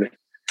on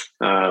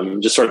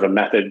just sort of a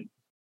method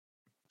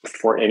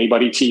for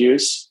anybody to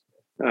use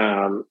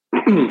for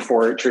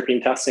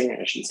terpene testing.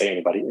 I shouldn't say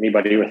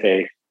anybody with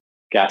a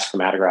gas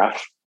chromatograph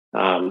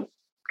can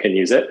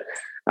use it.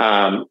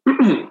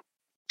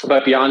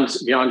 But beyond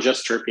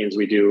just terpenes,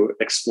 we do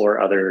explore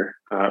other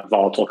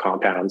volatile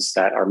compounds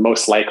that are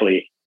most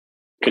likely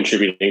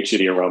contributing to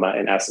the aroma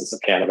and essence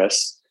of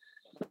cannabis.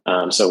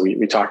 So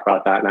we talk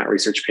about that in that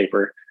research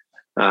paper.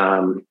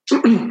 And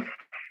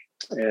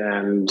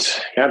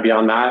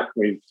beyond that,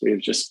 we've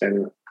just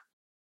been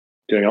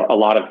doing a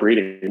lot of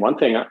breeding. One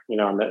thing, on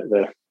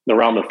the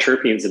realm of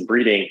terpenes and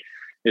breeding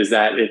is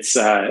that it's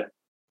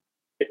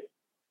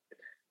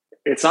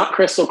not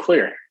crystal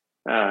clear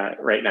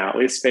right now, at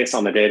least based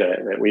on the data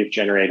that we've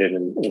generated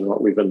and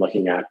what we've been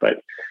looking at.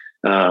 But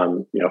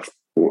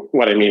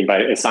what I mean by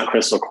it's not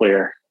crystal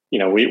clear,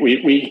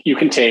 you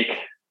can take,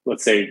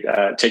 let's say,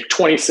 take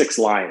 26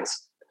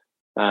 lines,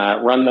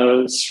 run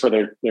those for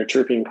their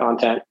terpene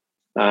content,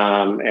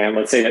 and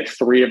let's say that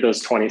 3 of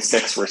those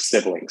 26 were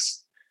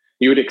siblings.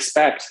 You would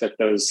expect that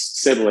those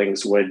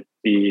siblings would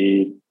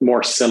be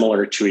more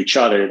similar to each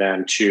other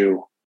than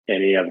to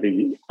any of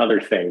the other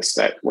things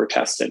that were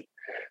tested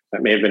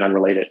that may have been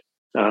unrelated.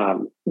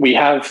 we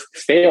have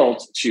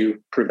failed to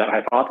prove that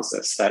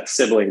hypothesis that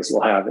siblings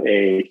will have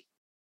a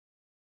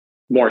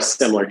more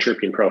similar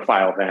terpene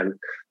profile than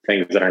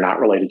things that are not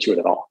related to it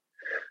at all.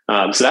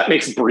 So that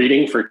makes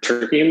breeding for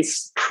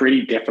terpenes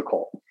pretty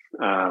difficult.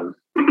 And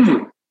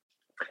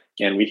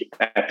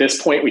at this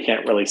point, we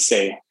can't really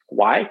say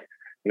why.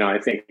 I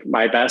think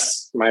my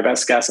best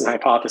guess and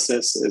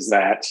hypothesis is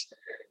that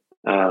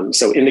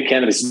so in the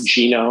cannabis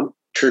genome,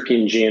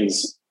 terpene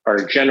genes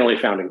are generally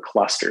found in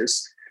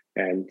clusters,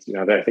 and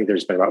I think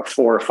there's been about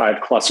 4 or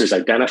 5 clusters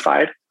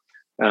identified.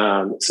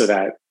 So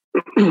that,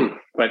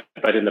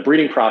 but in the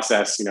breeding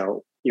process,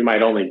 you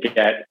might only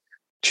get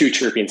 2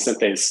 terpene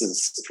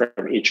synthases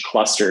from each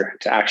cluster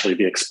to actually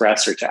be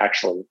expressed or to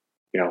actually,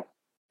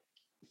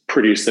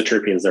 produce the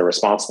terpenes they're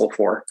responsible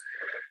for.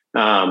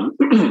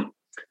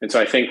 And so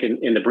I think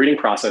in the breeding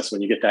process,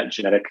 when you get that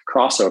genetic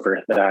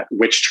crossover, that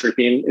which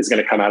terpene is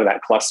going to come out of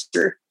that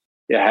cluster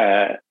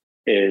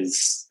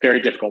is very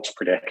difficult to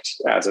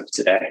predict as of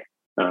today.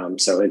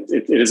 So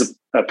it is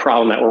a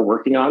problem that we're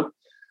working on,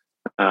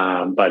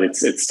 but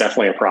it's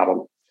definitely a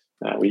problem.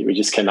 We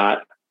just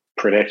cannot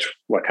predict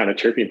what kind of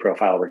terpene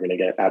profile we're going to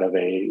get out of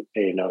a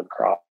node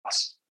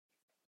cross.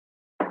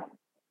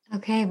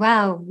 Okay,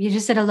 wow, you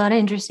just said a lot of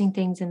interesting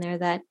things in there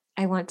that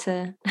I want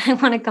to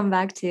come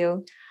back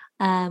to.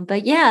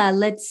 But yeah,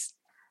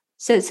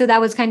 so that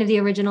was kind of the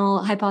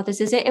original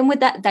hypothesis. And with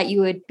that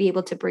you would be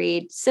able to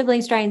breed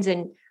sibling strains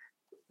and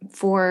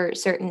for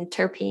certain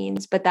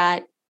terpenes, but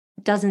that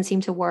doesn't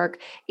seem to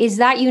work. Is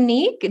that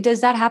unique?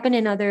 Does that happen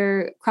in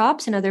other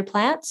crops and other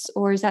plants,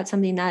 or is that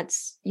something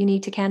that's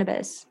unique to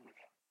cannabis?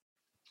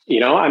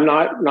 I'm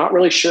not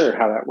really sure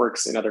how that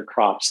works in other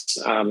crops.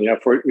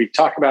 If we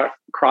talk about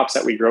crops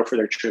that we grow for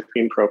their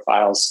terpene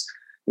profiles,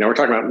 we're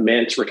talking about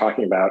mint, we're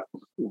talking about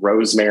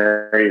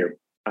rosemary, or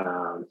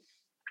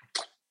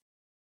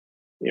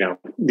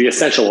the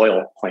essential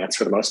oil plants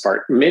for the most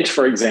part. Mint,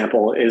 for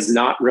example, is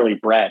not really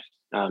bred.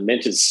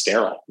 Mint is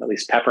sterile. At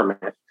least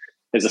peppermint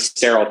is a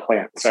sterile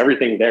plant, so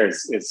everything there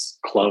is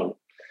cloned.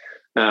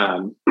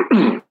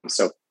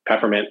 So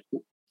peppermint,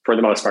 for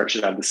the most part,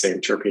 should have the same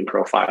terpene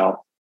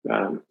profile,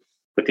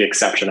 with the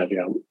exception of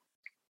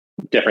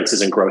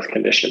differences in growth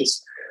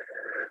conditions.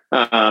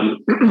 And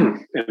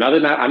other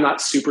than that, I'm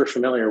not super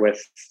familiar with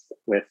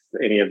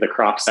any of the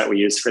crops that we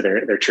use for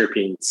their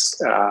terpenes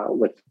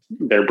with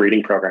their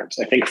breeding programs.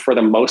 I think for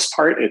the most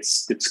part,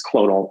 it's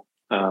clonal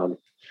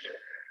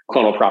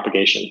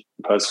propagation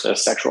opposed to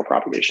sexual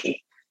propagation.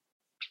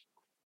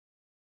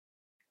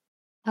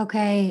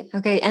 Okay.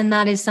 And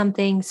that is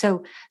something,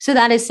 so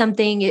that is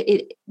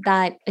something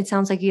that it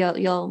sounds like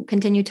you'll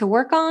continue to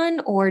work on,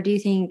 or do you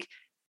think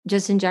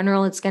just in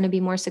general, it's going to be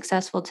more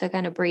successful to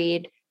kind of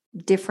breed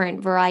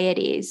different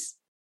varieties?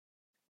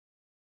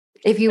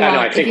 If you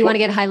want to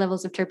get high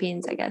levels of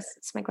terpenes, I guess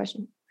that's my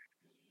question.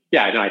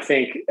 Yeah, no, I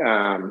think,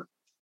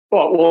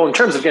 well, in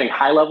terms of getting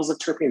high levels of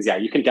terpenes, yeah,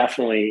 you can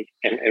definitely,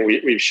 and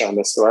we've shown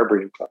this through our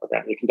breeding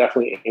program, you can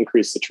definitely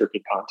increase the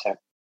terpene content,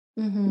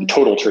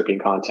 total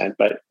terpene content,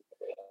 but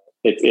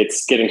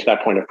it's getting to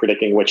that point of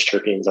predicting which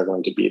terpenes are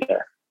going to be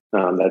there.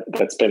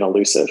 That's been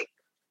elusive.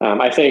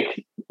 I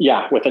think,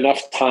 yeah, with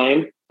enough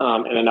time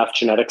and enough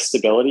genetic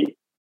stability,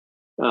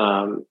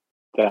 that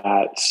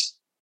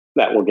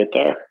will get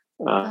there.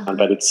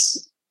 But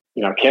it's,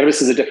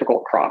 cannabis is a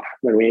difficult crop.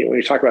 When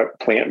we talk about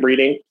plant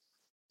breeding,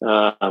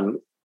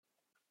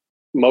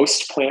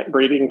 most plant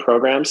breeding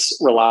programs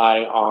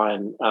rely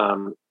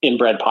on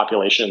inbred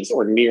populations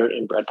or near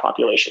inbred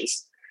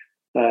populations.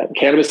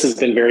 Cannabis has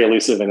been very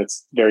elusive, and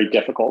it's very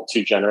difficult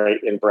to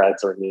generate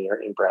inbreds or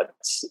near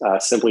inbreds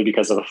simply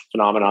because of a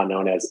phenomenon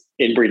known as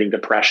inbreeding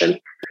depression.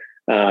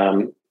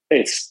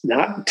 It's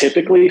not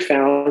typically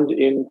found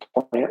in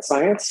plant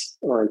science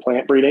or in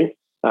plant breeding,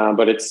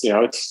 but it's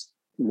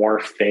more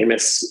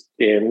famous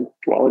in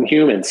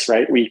humans,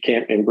 right? We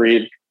can't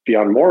inbreed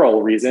beyond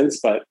moral reasons,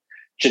 but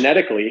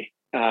genetically,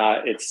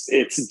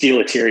 it's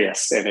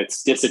deleterious and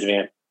it's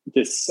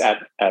disadvantageous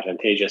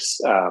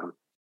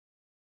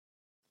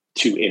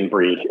to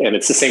inbreed. And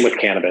it's the same with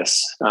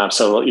cannabis.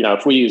 So,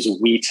 if we use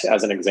wheat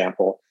as an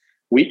example,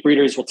 wheat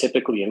breeders will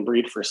typically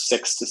inbreed for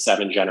 6 to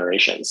 7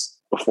 generations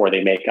before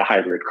they make a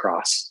hybrid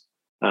cross.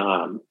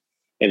 And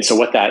so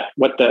what that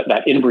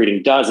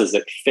inbreeding does is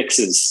it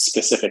fixes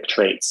specific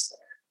traits,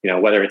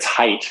 whether it's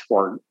height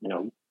or,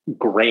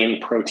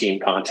 grain protein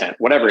content,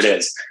 whatever it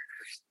is,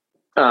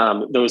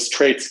 those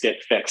traits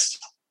get fixed.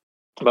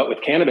 But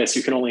with cannabis,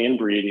 you can only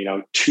inbreed,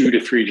 2 to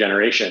 3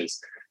 generations.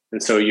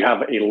 And so you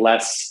have a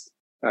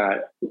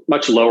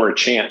much lower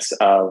chance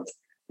of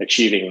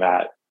achieving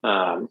that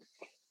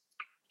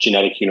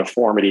genetic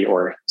uniformity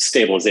or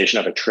stabilization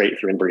of a trait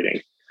through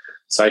inbreeding.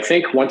 So I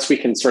think once we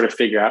can sort of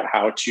figure out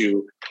how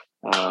to,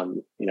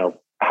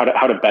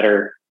 how to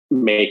better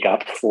make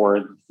up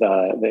for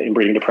the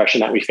inbreeding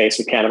depression that we face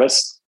with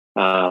cannabis,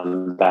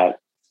 that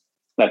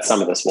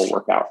some of this will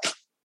work out.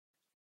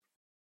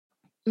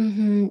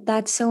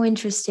 That's so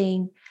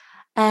interesting.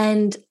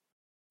 And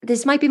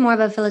this might be more of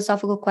a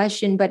philosophical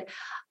question, but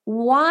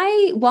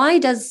why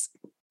does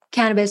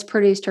cannabis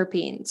produce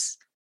terpenes?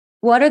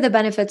 what are the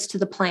benefits to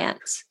the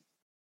plants?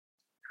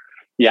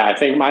 Yeah, I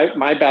think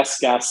my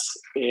best guess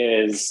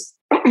is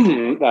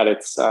that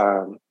it's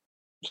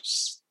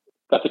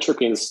that the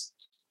terpenes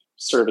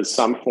serve as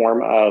some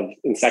form of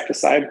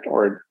insecticide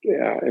or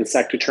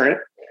insect deterrent.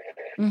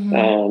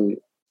 Mm-hmm.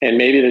 And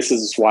maybe this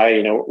is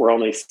why, we're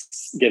only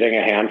getting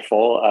a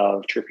handful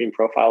of terpene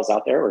profiles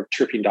out there, or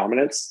terpene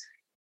dominance,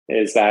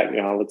 is that,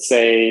 let's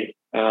say,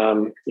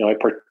 a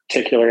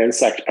particular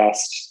insect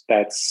pest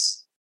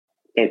that's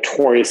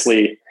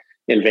notoriously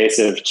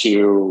invasive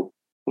to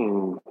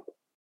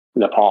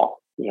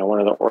Nepal, one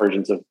of the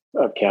origins of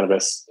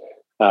cannabis,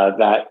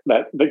 that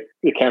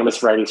the cannabis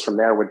varieties from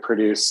there would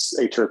produce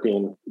a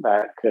terpene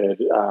that could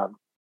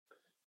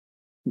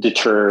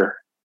deter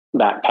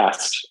that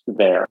pest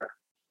there.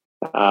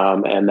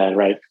 And then,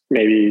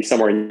 maybe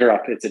somewhere in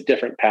Europe, it's a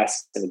different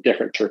pest and a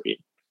different terpene.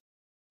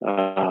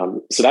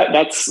 So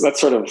that's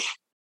sort of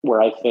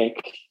where I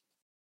think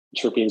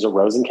terpenes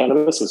arose in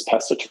cannabis, was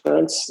pest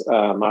deterrence.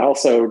 I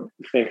also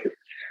think,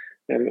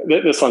 and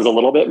this one's a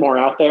little bit more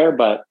out there,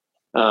 but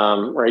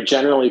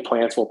generally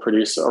plants will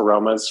produce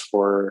aromas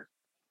for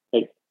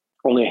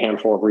only a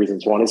handful of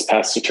reasons. One is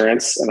pest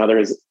deterrence, another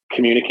is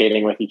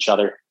communicating with each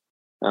other.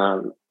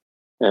 And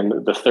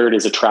the third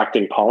is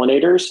attracting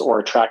pollinators, or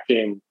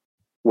attracting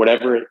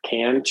whatever it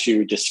can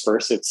to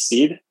disperse its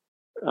seed.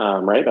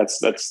 That's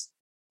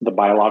the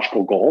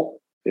biological goal,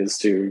 is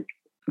to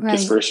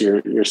disperse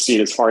your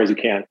seed as far as you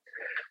can.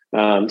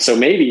 So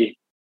maybe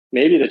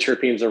the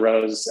terpenes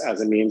arose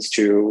as a means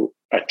to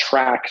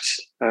attract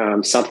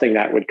something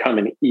that would come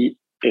and eat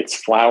its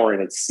flower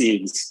and its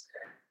seeds,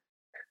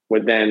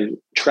 would then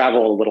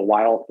travel a little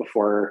while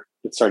before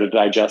it started to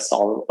digest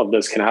all of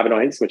those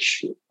cannabinoids,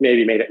 which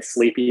maybe made it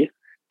sleepy,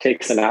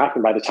 takes a nap,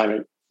 and by the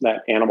time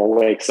that animal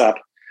wakes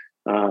up,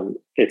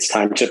 it's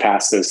time to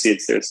pass those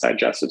seeds through its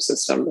digestive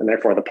system, and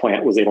therefore the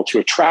plant was able to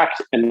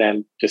attract and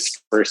then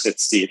disperse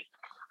its seed.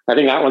 I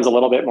think that one's a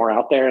little bit more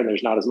out there, and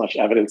there's not as much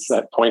evidence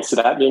that points to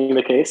that being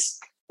the case.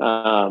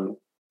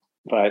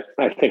 But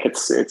I think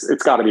it's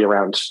got to be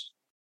around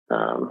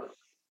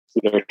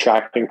either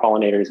attracting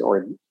pollinators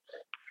or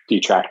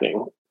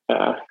detracting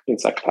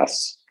insect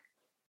pests.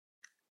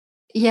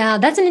 Yeah,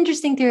 that's an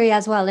interesting theory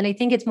as well. And I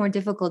think it's more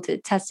difficult to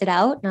test it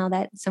out now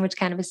that so much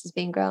cannabis is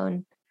being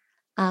grown,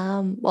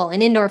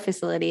 in indoor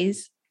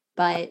facilities.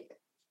 But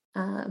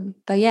I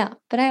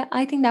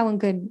think that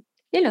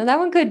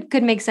one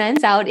could make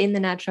sense out in the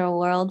natural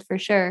world for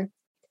sure.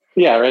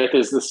 Yeah, right.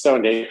 There's the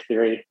stoned ape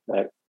theory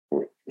that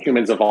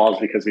humans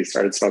evolved because we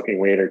started smoking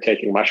weed or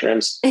taking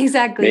mushrooms.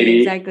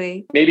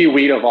 Exactly. Maybe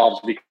weed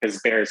evolved because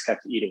bears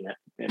kept eating it.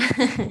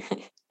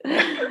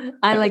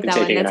 I like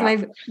that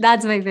one.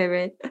 That's my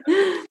favorite.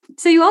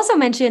 So you also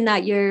mentioned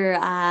that you're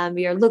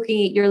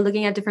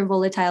looking at different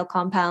volatile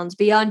compounds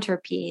beyond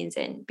terpenes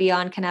and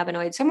beyond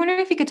cannabinoids. So I'm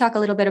wondering if you could talk a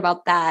little bit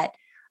about that,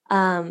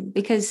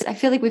 because I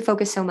feel like we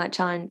focus so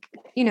much on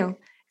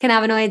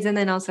cannabinoids and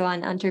then also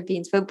on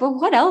terpenes. But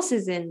what else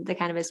is in the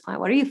cannabis plant?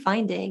 What are you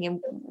finding,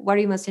 and what are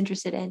you most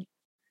interested in?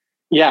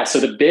 Yeah, so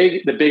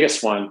the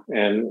biggest one,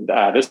 and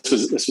this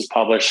was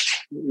published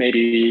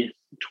maybe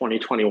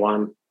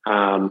 2021.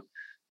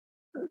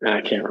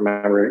 I can't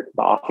remember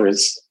the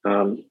authors,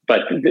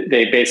 but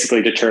they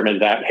basically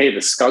determined that, hey,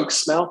 the skunk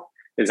smell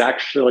is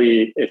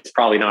it's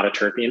probably not a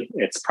terpene.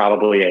 It's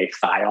probably a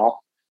thiol,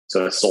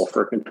 so a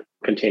sulfur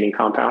containing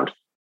compound.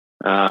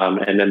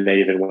 And then they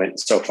even went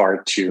so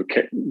far to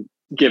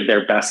give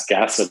their best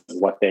guess of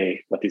what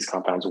these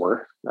compounds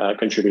were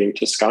contributing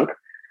to skunk.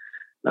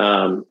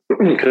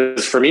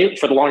 Because for me,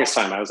 for the longest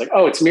time, I was like,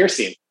 oh, it's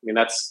myrcene. I mean,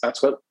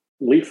 that's what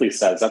Leafly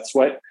says. That's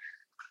what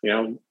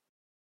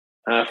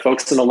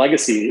folks in the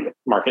legacy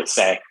market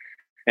say.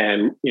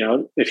 And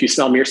if you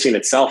smell myrcene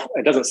itself,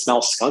 it doesn't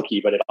smell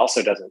skunky, but it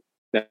also doesn't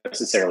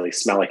necessarily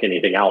smell like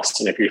anything else.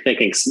 And if you're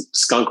thinking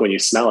skunk when you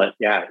smell it,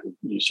 yeah,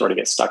 you sort of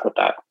get stuck with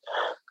that.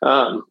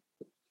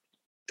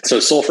 So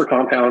sulfur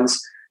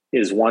compounds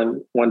is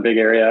one big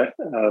area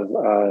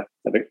of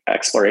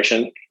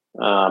exploration.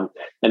 And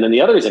then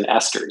the other is in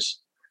esters.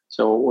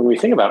 So when we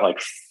think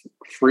about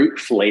fruit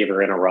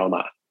flavor and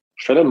aroma,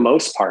 for the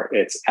most part,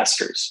 it's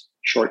esters,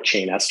 short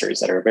chain esters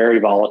that are very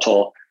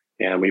volatile,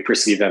 and we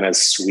perceive them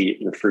as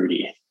sweet and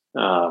fruity.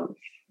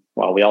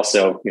 While we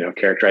also,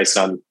 characterize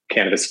some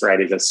cannabis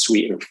varieties as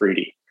sweet and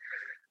fruity.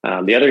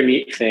 The other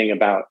neat thing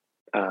about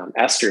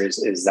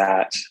esters is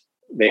that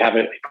they have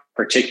a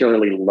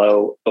particularly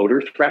low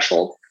odor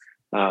threshold.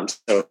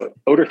 So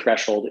odor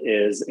threshold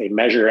is a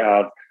measure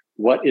of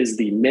what is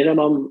the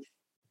minimum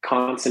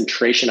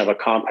concentration of a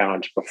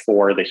compound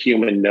before the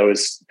human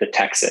nose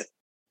detects it.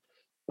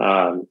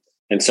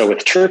 And so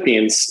with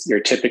terpenes,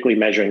 you're typically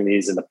measuring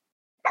these in the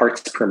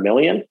parts per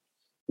million.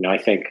 I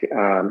think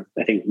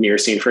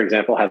myrcene, for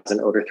example, has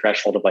an odor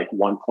threshold of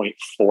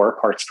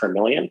 1.4 parts per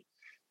million.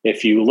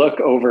 If you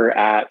look over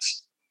at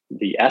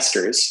the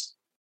esters,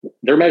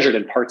 they're measured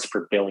in parts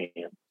per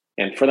billion.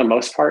 And for the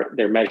most part,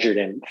 they're measured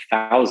in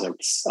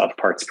thousandths of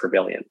parts per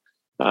billion.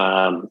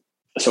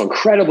 So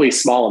incredibly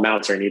small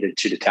amounts are needed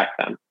to detect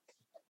them.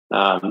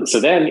 So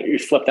then you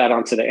flip that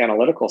onto the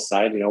analytical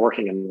side,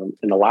 working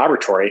in the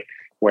laboratory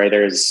where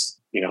there's,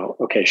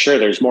 okay, sure,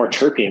 there's more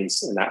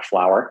terpenes in that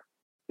flower.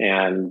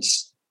 And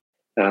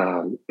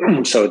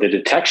so the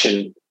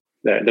detection,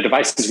 the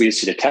devices we use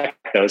to detect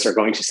those are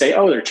going to say,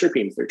 oh, they're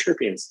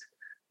terpenes.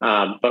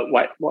 But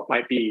what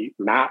might be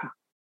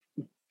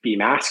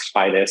masked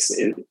by this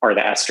are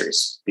the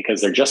esters,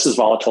 because they're just as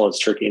volatile as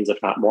terpenes,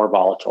 if not more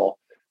volatile.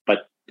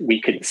 But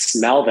we could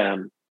smell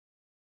them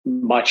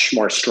much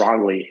more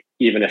strongly,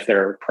 even if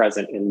they're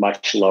present in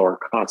much lower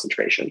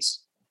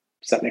concentrations.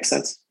 Does that make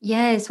sense?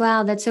 Yes.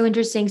 Wow. That's so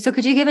interesting. So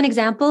could you give an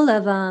example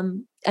of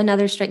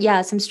another strain?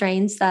 Yeah, some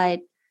strains that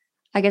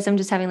I guess I'm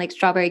just having like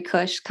strawberry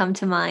kush come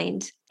to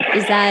mind.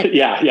 Is that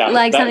yeah.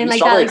 Like something like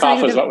that? Strawberry Like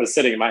cough was what was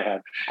sitting in my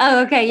head.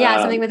 Oh, okay. Yeah.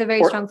 Something with a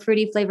very strong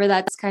fruity flavor.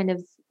 That's kind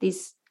of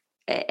these,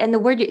 and the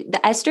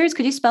esters,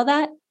 could you spell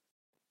that?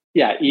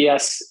 Yeah.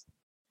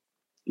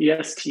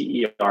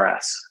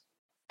 ESTERS.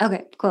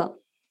 Okay, cool.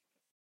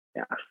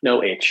 Yeah.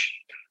 No H.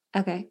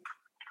 Okay.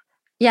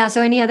 Yeah.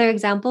 So any other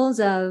examples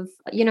of,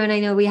 and I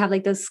know we have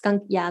like those the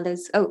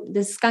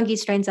skunky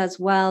strains as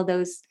well,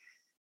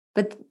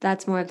 but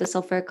that's more of the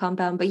sulfuric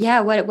compound. But yeah,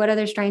 what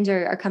other strains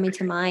are coming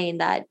to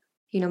mind that,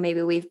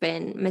 maybe we've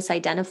been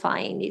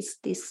misidentifying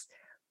these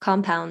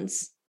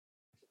compounds?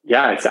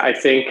 Yeah, I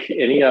think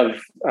any of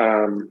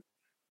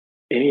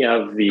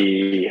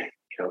the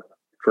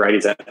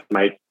varieties that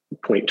might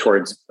point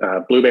towards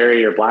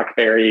blueberry or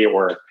blackberry,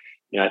 or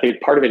I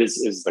think part of it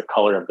is the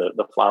color of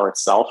the flower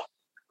itself.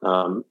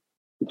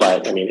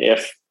 But I mean,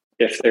 if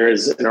there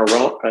is an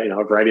aroma,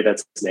 a variety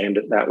that's named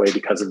that way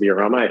because of the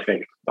aroma, I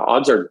think the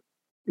odds are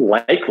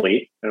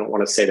likely. I don't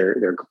want to say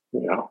they're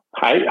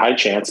high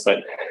chance,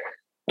 but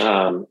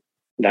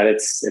that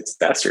it's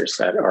the esters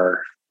that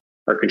are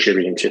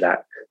contributing to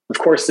that. Of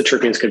course, the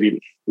terpenes could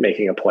be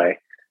making a play.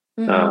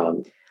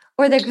 Mm-hmm.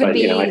 Or there could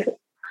be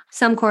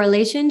some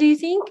correlation, do you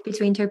think,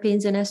 between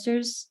terpenes and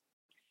esters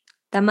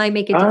that might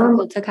make it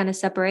difficult to kind of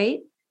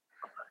separate?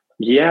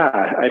 Yeah,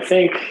 I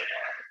think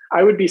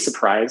I would be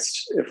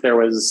surprised if there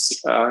was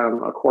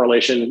a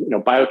correlation.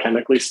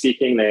 Biochemically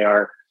speaking, they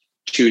are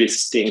two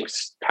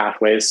distinct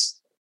pathways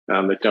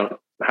that don't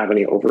have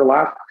any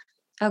overlap.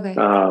 Okay.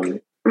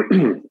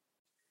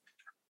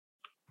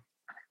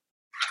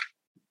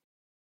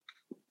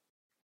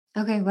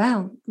 Okay.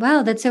 Wow.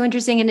 That's so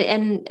interesting.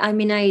 And I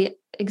mean,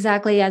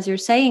 exactly as you're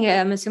saying,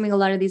 I'm assuming a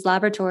lot of these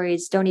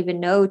laboratories don't even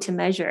know to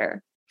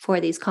measure for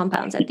these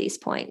compounds at this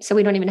point. So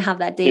we don't even have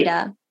that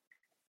data.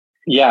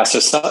 Yeah. So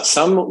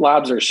some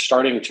labs are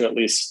starting to at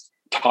least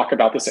talk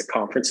about this at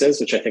conferences,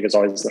 which I think is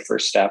always the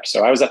first step.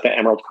 So I was at the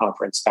Emerald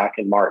Conference back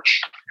in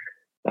March,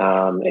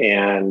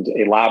 and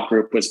a lab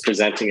group was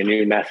presenting a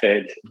new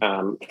method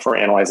for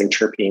analyzing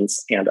terpenes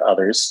and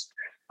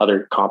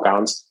other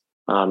compounds.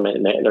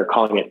 And they're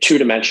calling it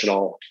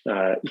two-dimensional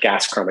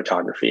gas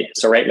chromatography.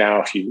 So right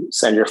now, if you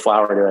send your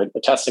flower to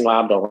a testing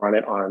lab, they'll run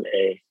it on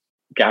a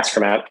gas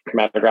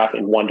chromatograph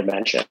in one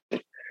dimension.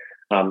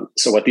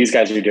 So what these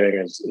guys are doing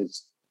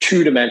is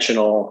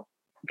two-dimensional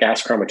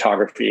gas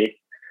chromatography.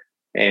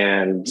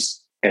 And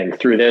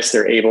through this,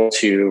 they're able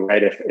to,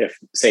 right, if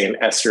say an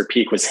ester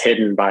peak was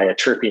hidden by a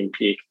terpene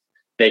peak,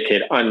 they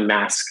could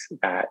unmask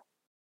that,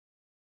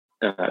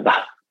 the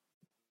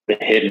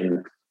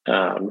hidden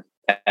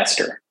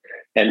ester.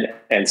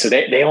 And so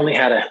they only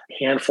had a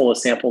handful of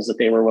samples that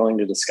they were willing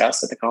to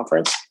discuss at the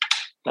conference.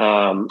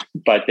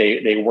 But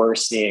they were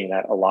seeing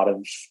that a lot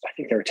of, I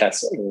think they were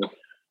testing,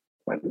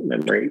 my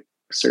memory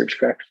serves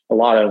correct, a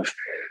lot of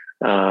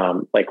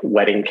like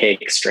wedding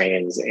cake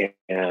strains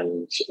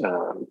and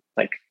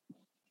like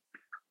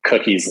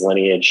cookies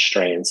lineage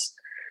strains.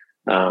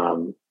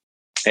 And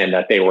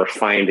that they were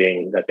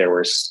finding that there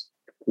were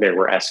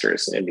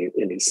esters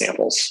in these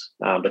samples.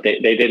 But they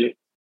didn't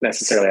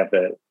necessarily have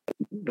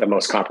the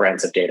most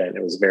comprehensive data, and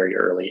it was very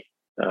early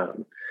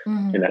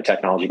in that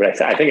technology. But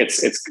I think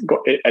it's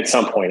at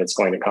some point it's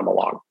going to come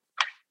along,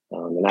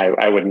 and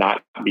I would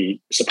not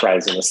be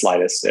surprised in the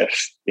slightest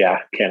if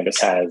cannabis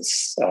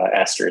has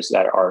esters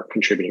that are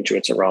contributing to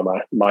its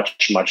aroma much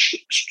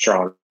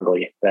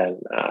strongly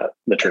than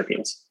the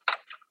terpenes.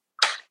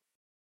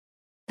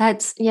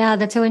 That's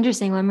so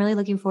interesting. Well, I'm really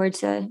looking forward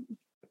to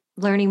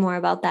learning more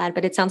about that.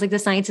 But it sounds like the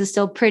science is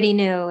still pretty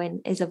new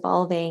and is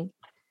evolving.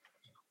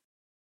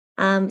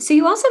 So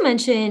you also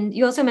mentioned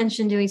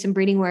doing some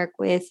breeding work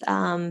with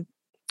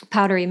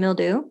powdery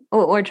mildew,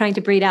 or trying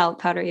to breed out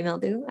powdery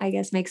mildew, I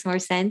guess makes more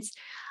sense.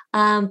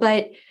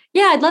 But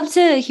yeah, I'd love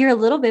to hear a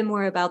little bit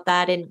more about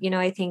that. And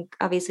I think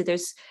obviously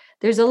there's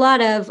a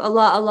lot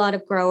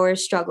of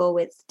growers struggle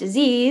with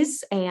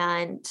disease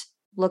and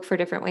look for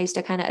different ways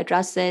to kind of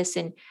address this,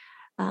 and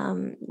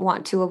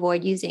want to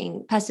avoid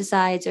using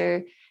pesticides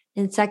or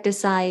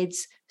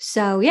insecticides.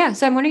 So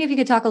I'm wondering if you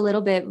could talk a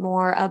little bit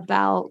more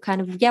about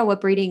kind of, what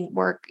breeding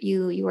work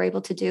you were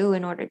able to do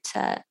in order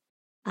to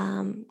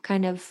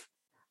kind of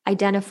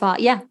identify.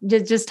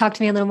 Just talk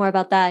to me a little more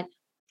about that.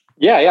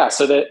 Yeah.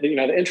 So the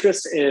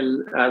interest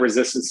in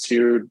resistance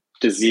to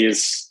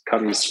disease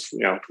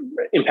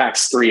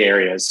impacts three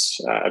areas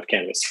of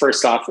cannabis.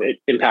 First off, it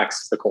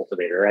impacts the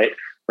cultivator, right?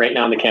 Right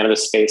now in the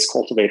cannabis space,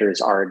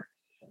 cultivators are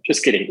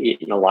just getting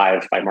eaten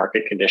alive by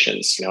market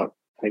conditions. I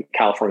think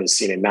California's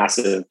seen a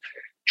massive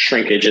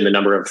shrinkage in the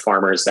number of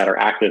farmers that are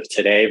active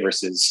today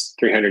versus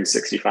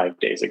 365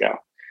 days ago.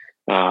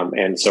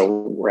 And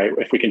so, right,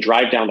 if we can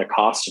drive down the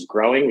cost of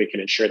growing, we can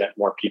ensure that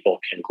more people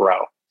can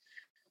grow.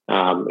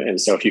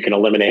 And so if you can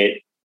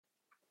eliminate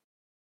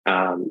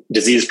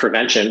disease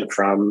prevention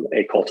from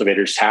a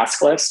cultivator's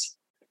task list,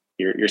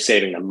 you're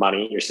saving them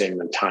money, you're saving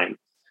them time.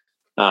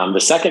 The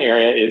second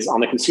area is on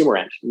the consumer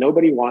end.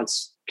 Nobody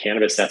wants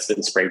cannabis that's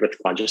been sprayed with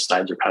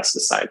fungicides or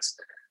pesticides.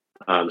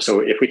 So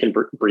if we can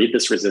breed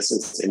this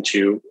resistance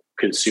into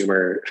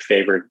consumer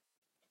favored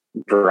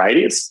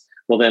varieties,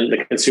 well, then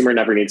the consumer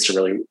never needs to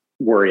really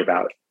worry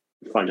about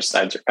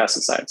fungicides or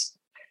pesticides.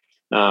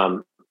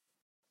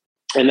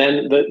 And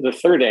then the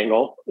third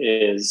angle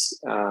is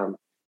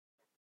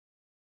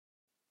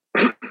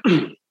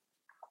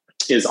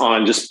is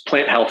on just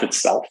plant health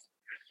itself,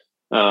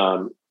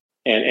 and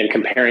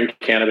comparing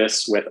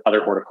cannabis with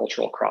other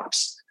horticultural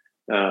crops.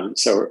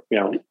 So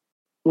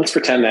let's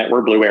pretend that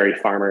we're blueberry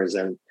farmers,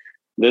 and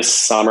this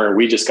summer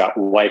we just got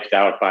wiped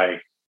out by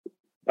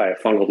a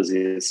fungal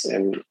disease,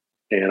 and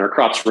our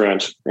crops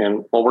ruined.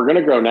 And well, we're going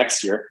to grow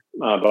next year,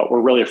 but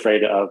we're really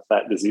afraid of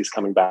that disease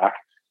coming back.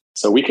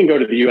 So we can go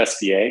to the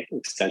USDA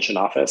extension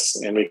office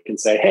and we can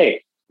say,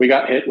 hey, we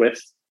got hit with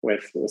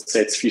let's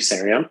say it's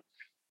Fusarium.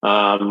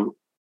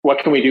 What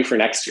can we do for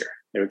next year?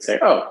 They would say,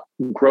 oh,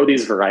 grow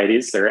these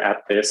varieties. They're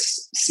at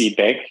this seed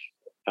bank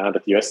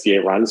that the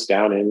USDA runs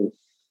down in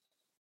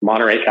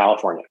Monterey,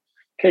 California.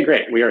 Okay,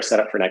 great. We are set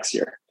up for next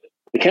year.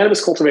 The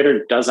cannabis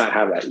cultivator does not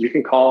have that. You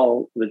can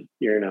call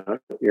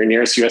your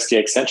nearest USDA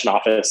extension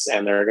office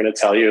and they're going to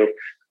tell you,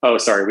 oh,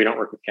 sorry, we don't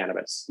work with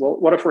cannabis. Well,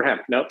 what if we're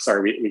hemp? Nope,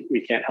 sorry,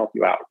 we can't help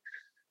you out.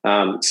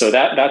 So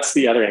that's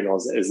the other angle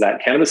is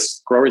that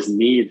cannabis growers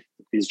need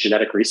these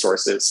genetic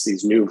resources,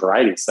 these new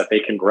varieties that they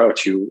can grow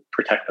to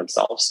protect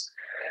themselves.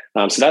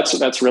 So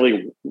that's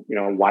really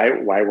why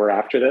we're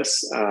after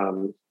this.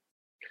 And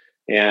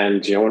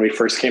when we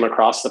first came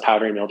across the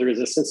powdery mildew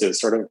resistance, it was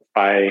sort of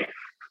by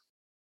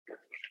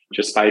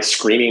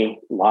screening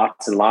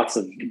lots and lots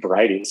of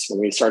varieties. When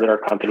we started our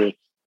company,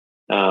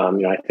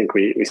 I think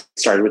we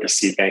started with a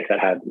seed bank that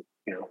had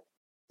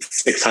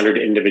 600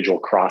 individual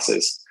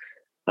crosses.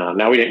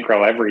 Now we didn't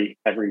grow every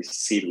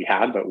seed we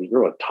had, but we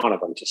grew a ton of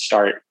them to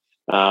start.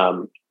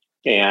 And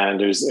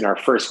it was in our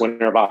first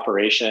winter of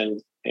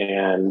operation,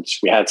 and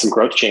we had some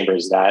growth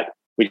chambers that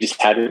we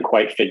just hadn't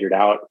quite figured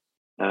out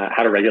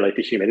how to regulate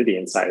the humidity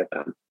inside of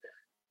them.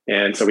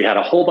 And so we had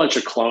a whole bunch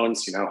of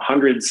clones,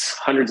 hundreds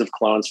of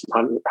clones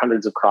from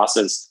hundreds of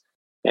crosses,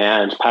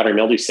 and powdery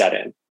mildew set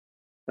in.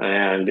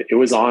 And it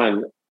was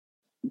on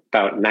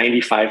about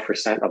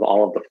 95% of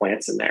all of the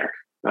plants in there.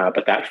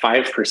 But that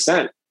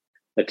 5%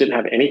 that didn't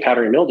have any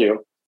powdery mildew,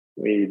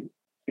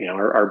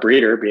 our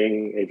breeder,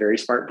 being a very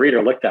smart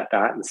breeder, looked at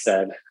that and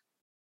said,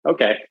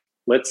 okay,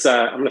 I'm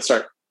going to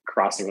start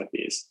crossing with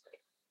these.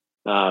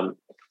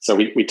 So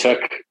we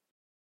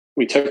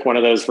took one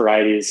of those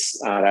varieties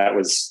that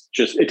was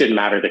just, it didn't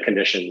matter the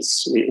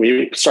conditions.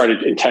 We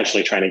started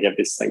intentionally trying to give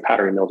this thing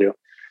powdery mildew,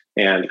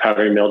 and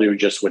powdery mildew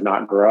just would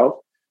not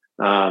grow.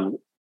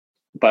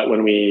 But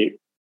when we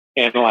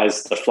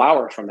analyzed the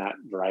flower from that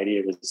variety,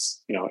 it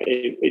was,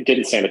 it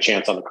didn't stand a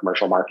chance on the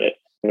commercial market.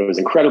 It was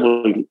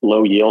incredibly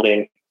low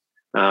yielding.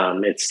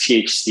 Its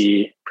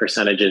THC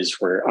percentages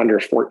were under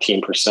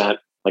 14%.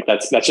 Like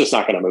that's just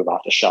not going to move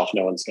off the shelf.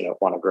 No one's going to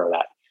want to grow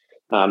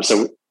that.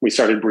 So we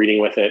started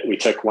breeding with it. We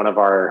took one of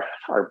our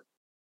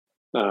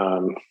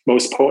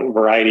most potent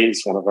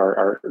varieties, one of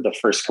the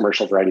first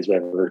commercial varieties we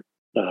ever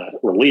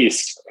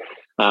released,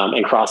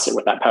 and crossed it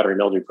with that powdery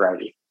mildew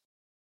variety,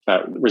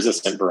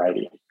 resistant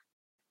variety.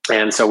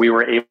 And so we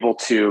were able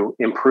to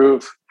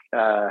improve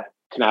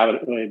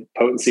cannabinoid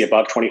potency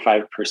above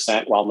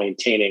 25% while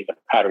maintaining the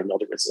powdery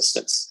mildew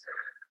resistance.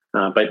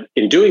 But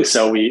in doing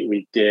so,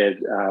 we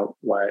did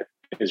what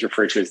is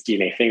referred to as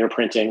DNA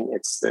fingerprinting.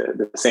 It's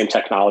the same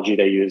technology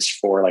they use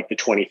for like the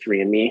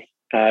 23andMe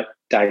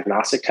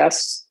diagnostic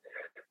tests,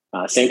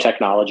 same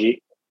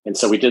technology. And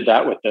so we did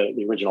that with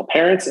the original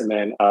parents, and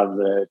then of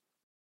the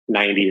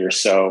 90 or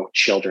so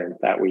children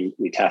that we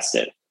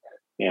tested.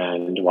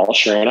 And well,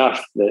 sure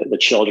enough, the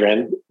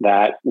children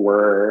that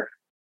were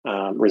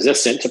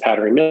resistant to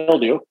powdery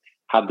mildew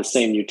had the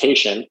same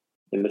mutation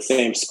in the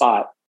same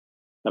spot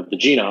of the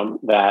genome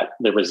that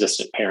the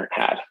resistant parent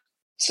had.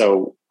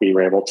 So we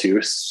were able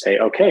to say,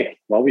 okay,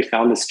 well, we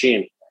found this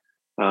gene.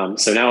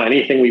 So now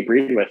anything we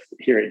breed with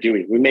here at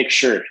Dewey, we make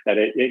sure that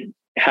it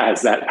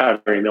has that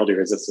powdery mildew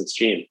resistance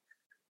gene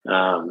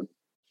in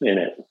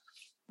it.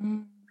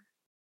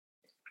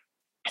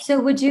 So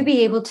would you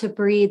be able to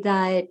breed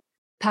that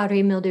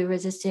powdery mildew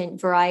resistant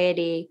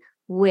variety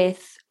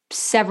with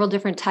several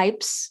different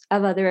types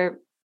of other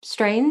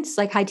strains,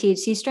 like high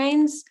THC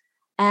strains?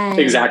 And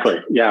exactly.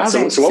 Yeah.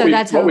 Okay. So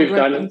what we've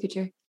done in the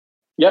future.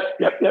 Yep,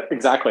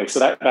 exactly. So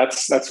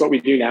that's what we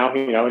do now.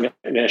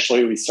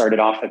 Initially we started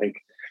off, I think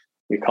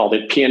we called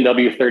it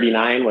PNW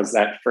 39 was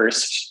that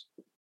first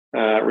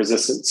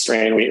resistant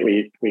strain.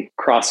 We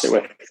crossed it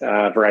with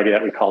a variety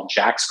that we call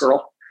Jack's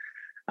Girl.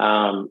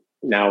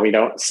 Now we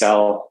don't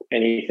sell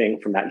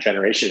anything from that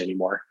generation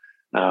anymore.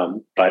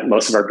 But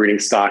most of our breeding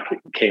stock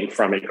came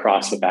from a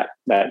cross with that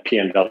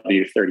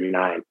PNW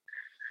 39.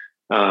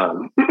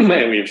 And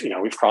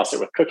we've crossed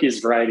it with cookies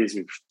varieties.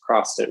 We've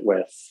crossed it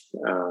with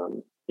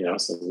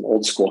some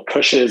old school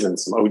Cushes and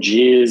some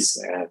OGs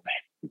and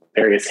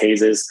various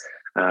hazes.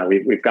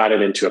 We've got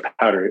it into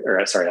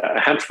a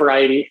hemp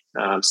variety.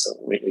 So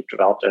we've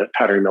developed a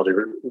powdery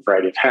mildew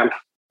variety of hemp.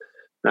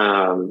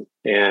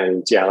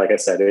 Like I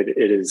said, it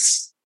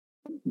is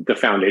the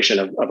foundation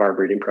of our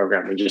breeding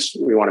program.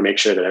 We want to make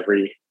sure that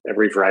every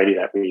variety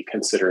that we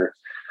consider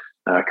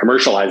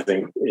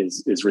commercializing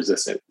is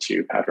resistant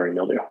to powdery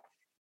mildew.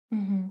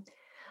 Mm-hmm.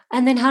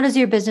 And then how does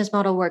your business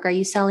model work? Are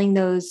you selling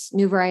those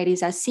new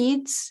varieties as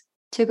seeds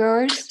to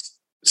growers?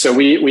 So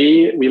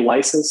we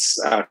license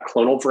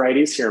clonal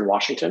varieties here in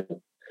Washington.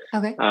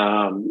 Okay.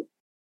 Other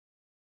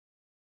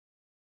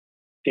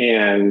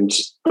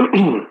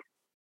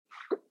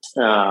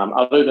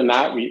than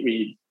that,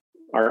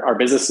 our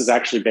business is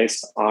actually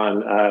based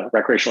on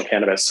recreational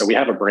cannabis. So we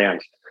have a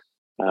brand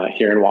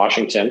here in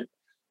Washington,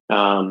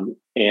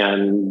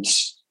 and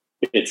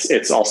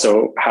it's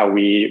also how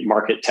we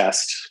market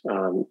test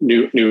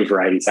new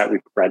varieties that we've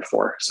bred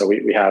for. So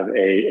we have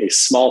a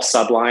small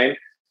subline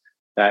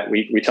that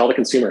we tell the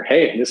consumer,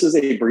 hey, this is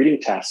a breeding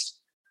test.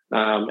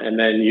 And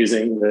then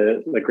using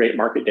the great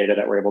market data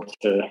that we're able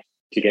to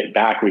get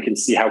back, we can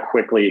see how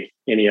quickly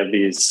any of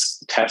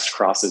these test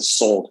crosses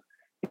sold.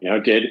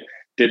 Did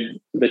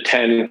the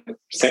 10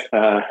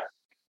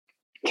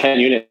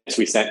 units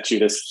we sent to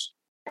this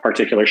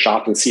particular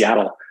shop in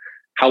Seattle,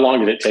 how long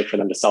did it take for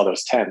them to sell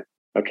those 10?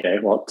 Okay,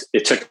 well,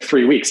 it took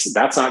 3 weeks.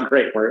 That's not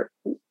great.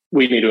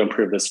 We need to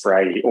improve this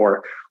variety.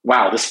 Or,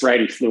 wow, this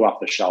variety flew off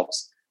the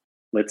shelves.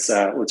 Let's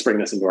bring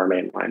this into our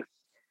main line.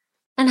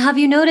 And have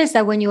you noticed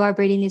that when you are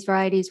breeding these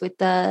varieties with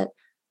the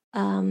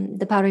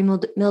powdery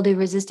mildew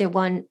resistant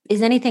one,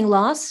 is anything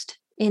lost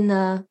in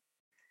the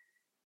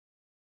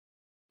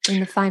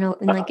final,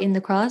 in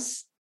the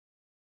cross?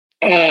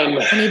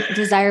 Any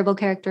desirable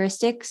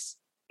characteristics?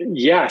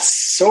 Yes.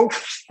 So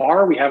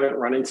far, we haven't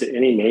run into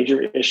any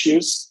major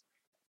issues.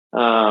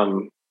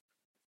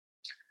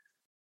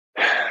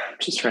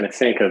 Just trying to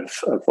think of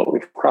what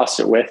we've crossed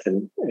it with,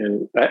 and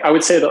I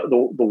would say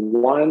the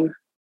one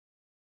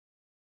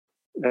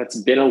that's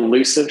been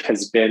elusive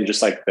has been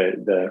just like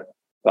the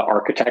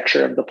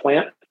architecture of the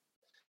plant.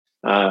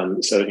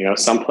 So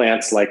some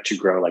plants like to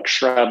grow like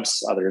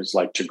shrubs, others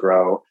like to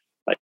grow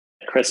like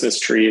Christmas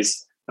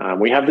trees.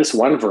 We have this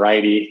one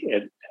variety.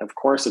 Of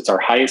course, it's our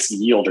highest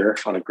yielder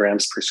on a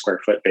grams per square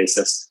foot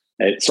basis.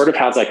 It sort of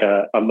has like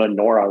a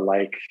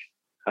menorah-like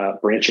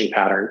branching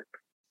pattern.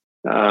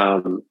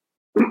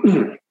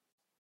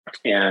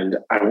 And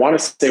I want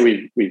to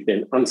say we've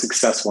been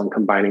unsuccessful in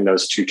combining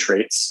those two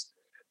traits,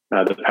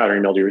 the powdery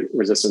mildew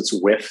resistance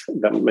with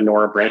the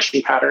menorah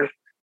branching pattern.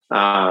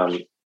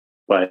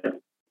 But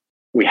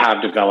we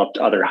have developed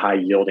other high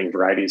yielding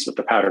varieties with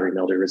the powdery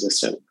mildew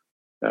resistant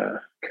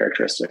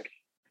characteristic.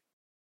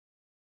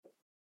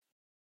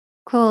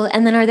 Cool.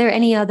 And then are there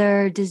any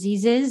other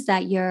diseases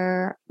that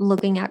you're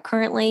looking at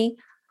currently?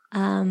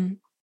 So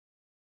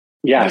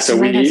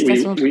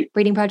we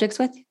breeding projects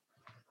with?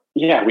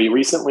 Yeah, we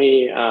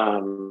recently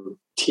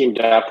teamed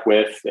up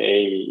with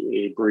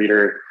a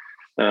breeder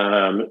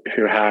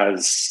who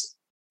has,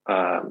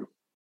 I'm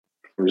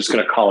just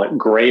going to call it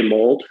gray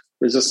mold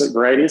resistant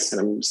varieties. And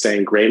I'm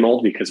saying gray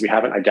mold because we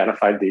haven't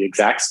identified the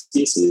exact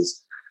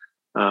species.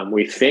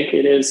 We think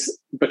it is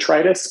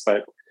botrytis,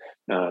 but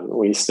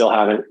we still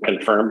haven't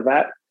confirmed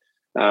that.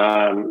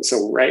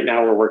 So right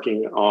now we're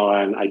working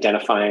on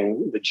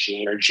identifying the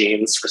gene or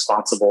genes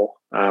responsible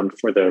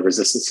for the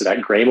resistance to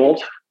that gray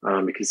mold,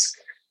 because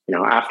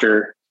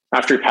after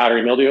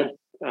powdery mildew,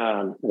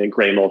 I think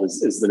gray mold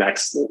is the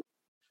next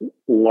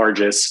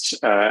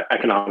largest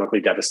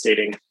economically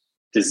devastating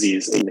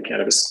disease in the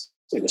cannabis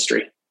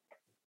industry.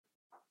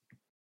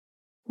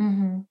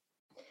 Mm-hmm.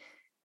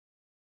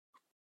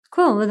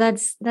 Cool. Well,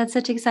 that's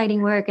such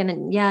exciting work.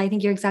 And yeah, I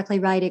think you're exactly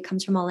right. It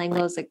comes from all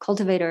angles, like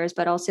cultivators,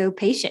 but also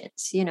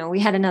patients. We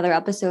had another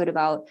episode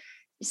about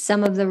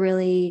some of the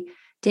really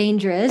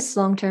dangerous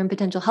long-term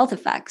potential health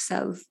effects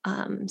of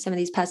some of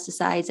these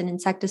pesticides and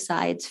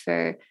insecticides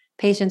for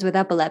patients with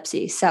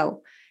epilepsy.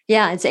 So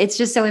yeah, it's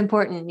just so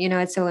important.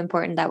 It's so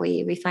important that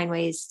we find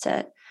ways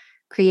to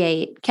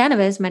create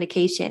cannabis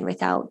medication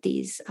without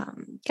these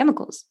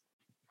chemicals.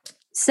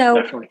 So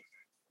Definitely.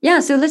 Yeah,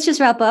 so let's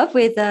just wrap up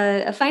with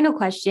a final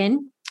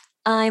question.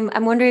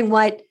 I'm wondering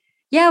what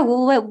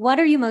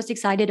are you most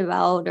excited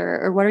about,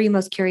 or what are you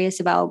most curious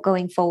about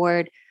going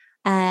forward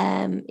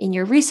in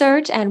your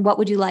research, and what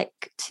is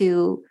like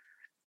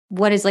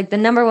the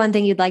number one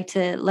thing you'd like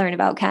to learn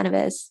about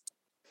cannabis?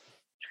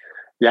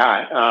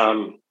 Yeah,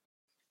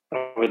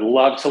 I would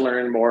love to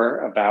learn more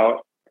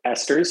about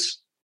esters.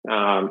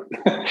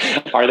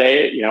 Are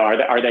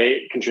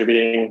they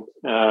contributing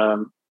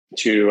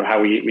to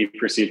how we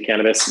perceive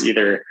cannabis,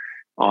 either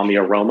on the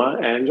aroma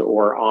end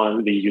or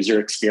on the user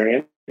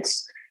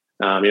experience?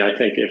 I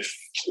think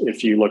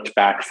if you looked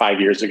back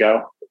 5 years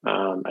ago,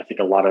 I think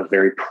a lot of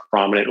very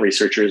prominent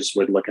researchers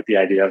would look at the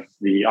idea of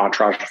the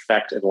entourage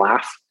effect and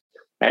laugh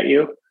at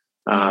you.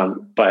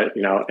 But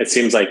it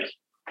seems like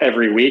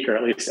every week, or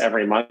at least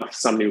every month,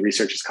 some new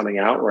research is coming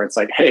out where it's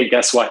like, hey,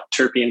 guess what?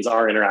 Terpenes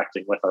are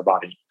interacting with our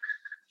body.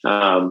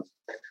 So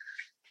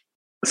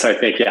I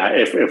think,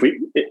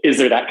 is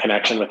there that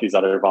connection with these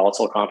other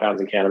volatile compounds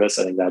in cannabis?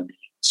 I think that'd be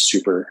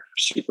super,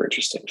 super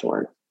interesting to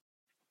learn.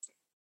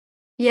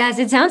 Yes,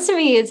 it sounds to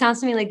me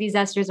like these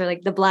esters are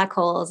like the black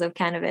holes of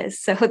cannabis.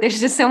 So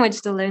there's just so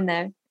much to learn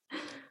there.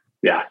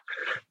 Yeah.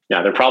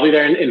 Yeah. They're probably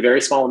there in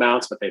very small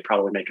amounts, but they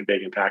probably make a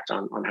big impact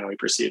on how we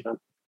perceive them.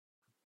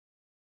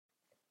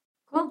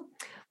 Cool.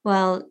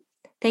 Well,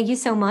 thank you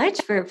so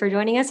much for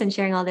joining us and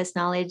sharing all this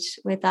knowledge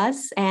with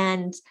us.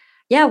 And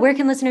where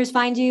can listeners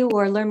find you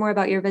or learn more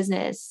about your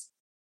business?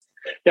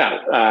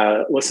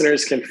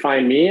 Listeners can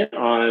find me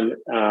on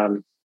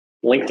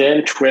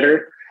LinkedIn,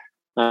 Twitter,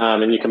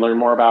 and you can learn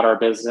more about our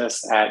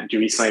business at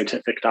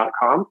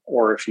deweyscientific.com.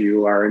 Or if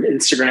you are an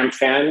Instagram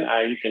fan,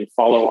 you can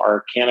follow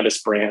our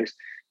cannabis brand.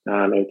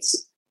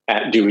 It's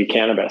at Dewey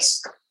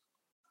Cannabis.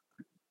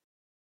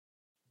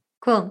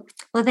 Cool.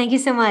 Well, thank you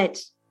so much.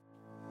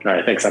 All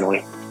right. Thanks,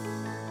 Emily.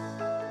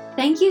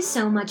 Thank you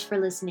so much for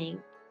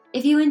listening.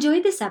 If you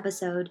enjoyed this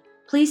episode,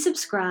 please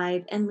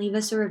subscribe and leave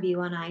us a review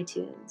on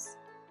iTunes.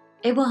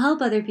 It will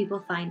help other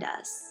people find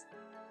us.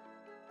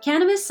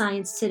 Cannabis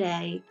Science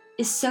Today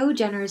is so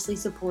generously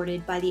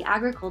supported by the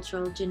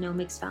Agricultural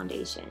Genomics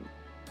Foundation,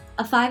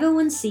 a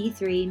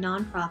 501c3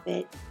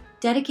 nonprofit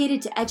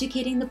dedicated to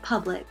educating the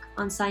public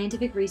on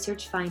scientific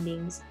research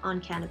findings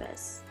on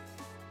cannabis.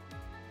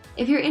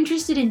 If you're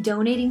interested in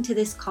donating to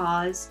this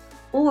cause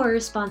or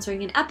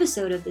sponsoring an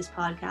episode of this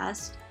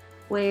podcast,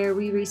 where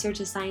we research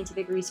a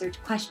scientific research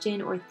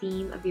question or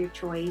theme of your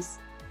choice,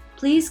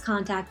 please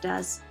contact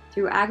us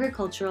through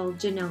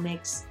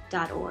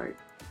agriculturalgenomics.org.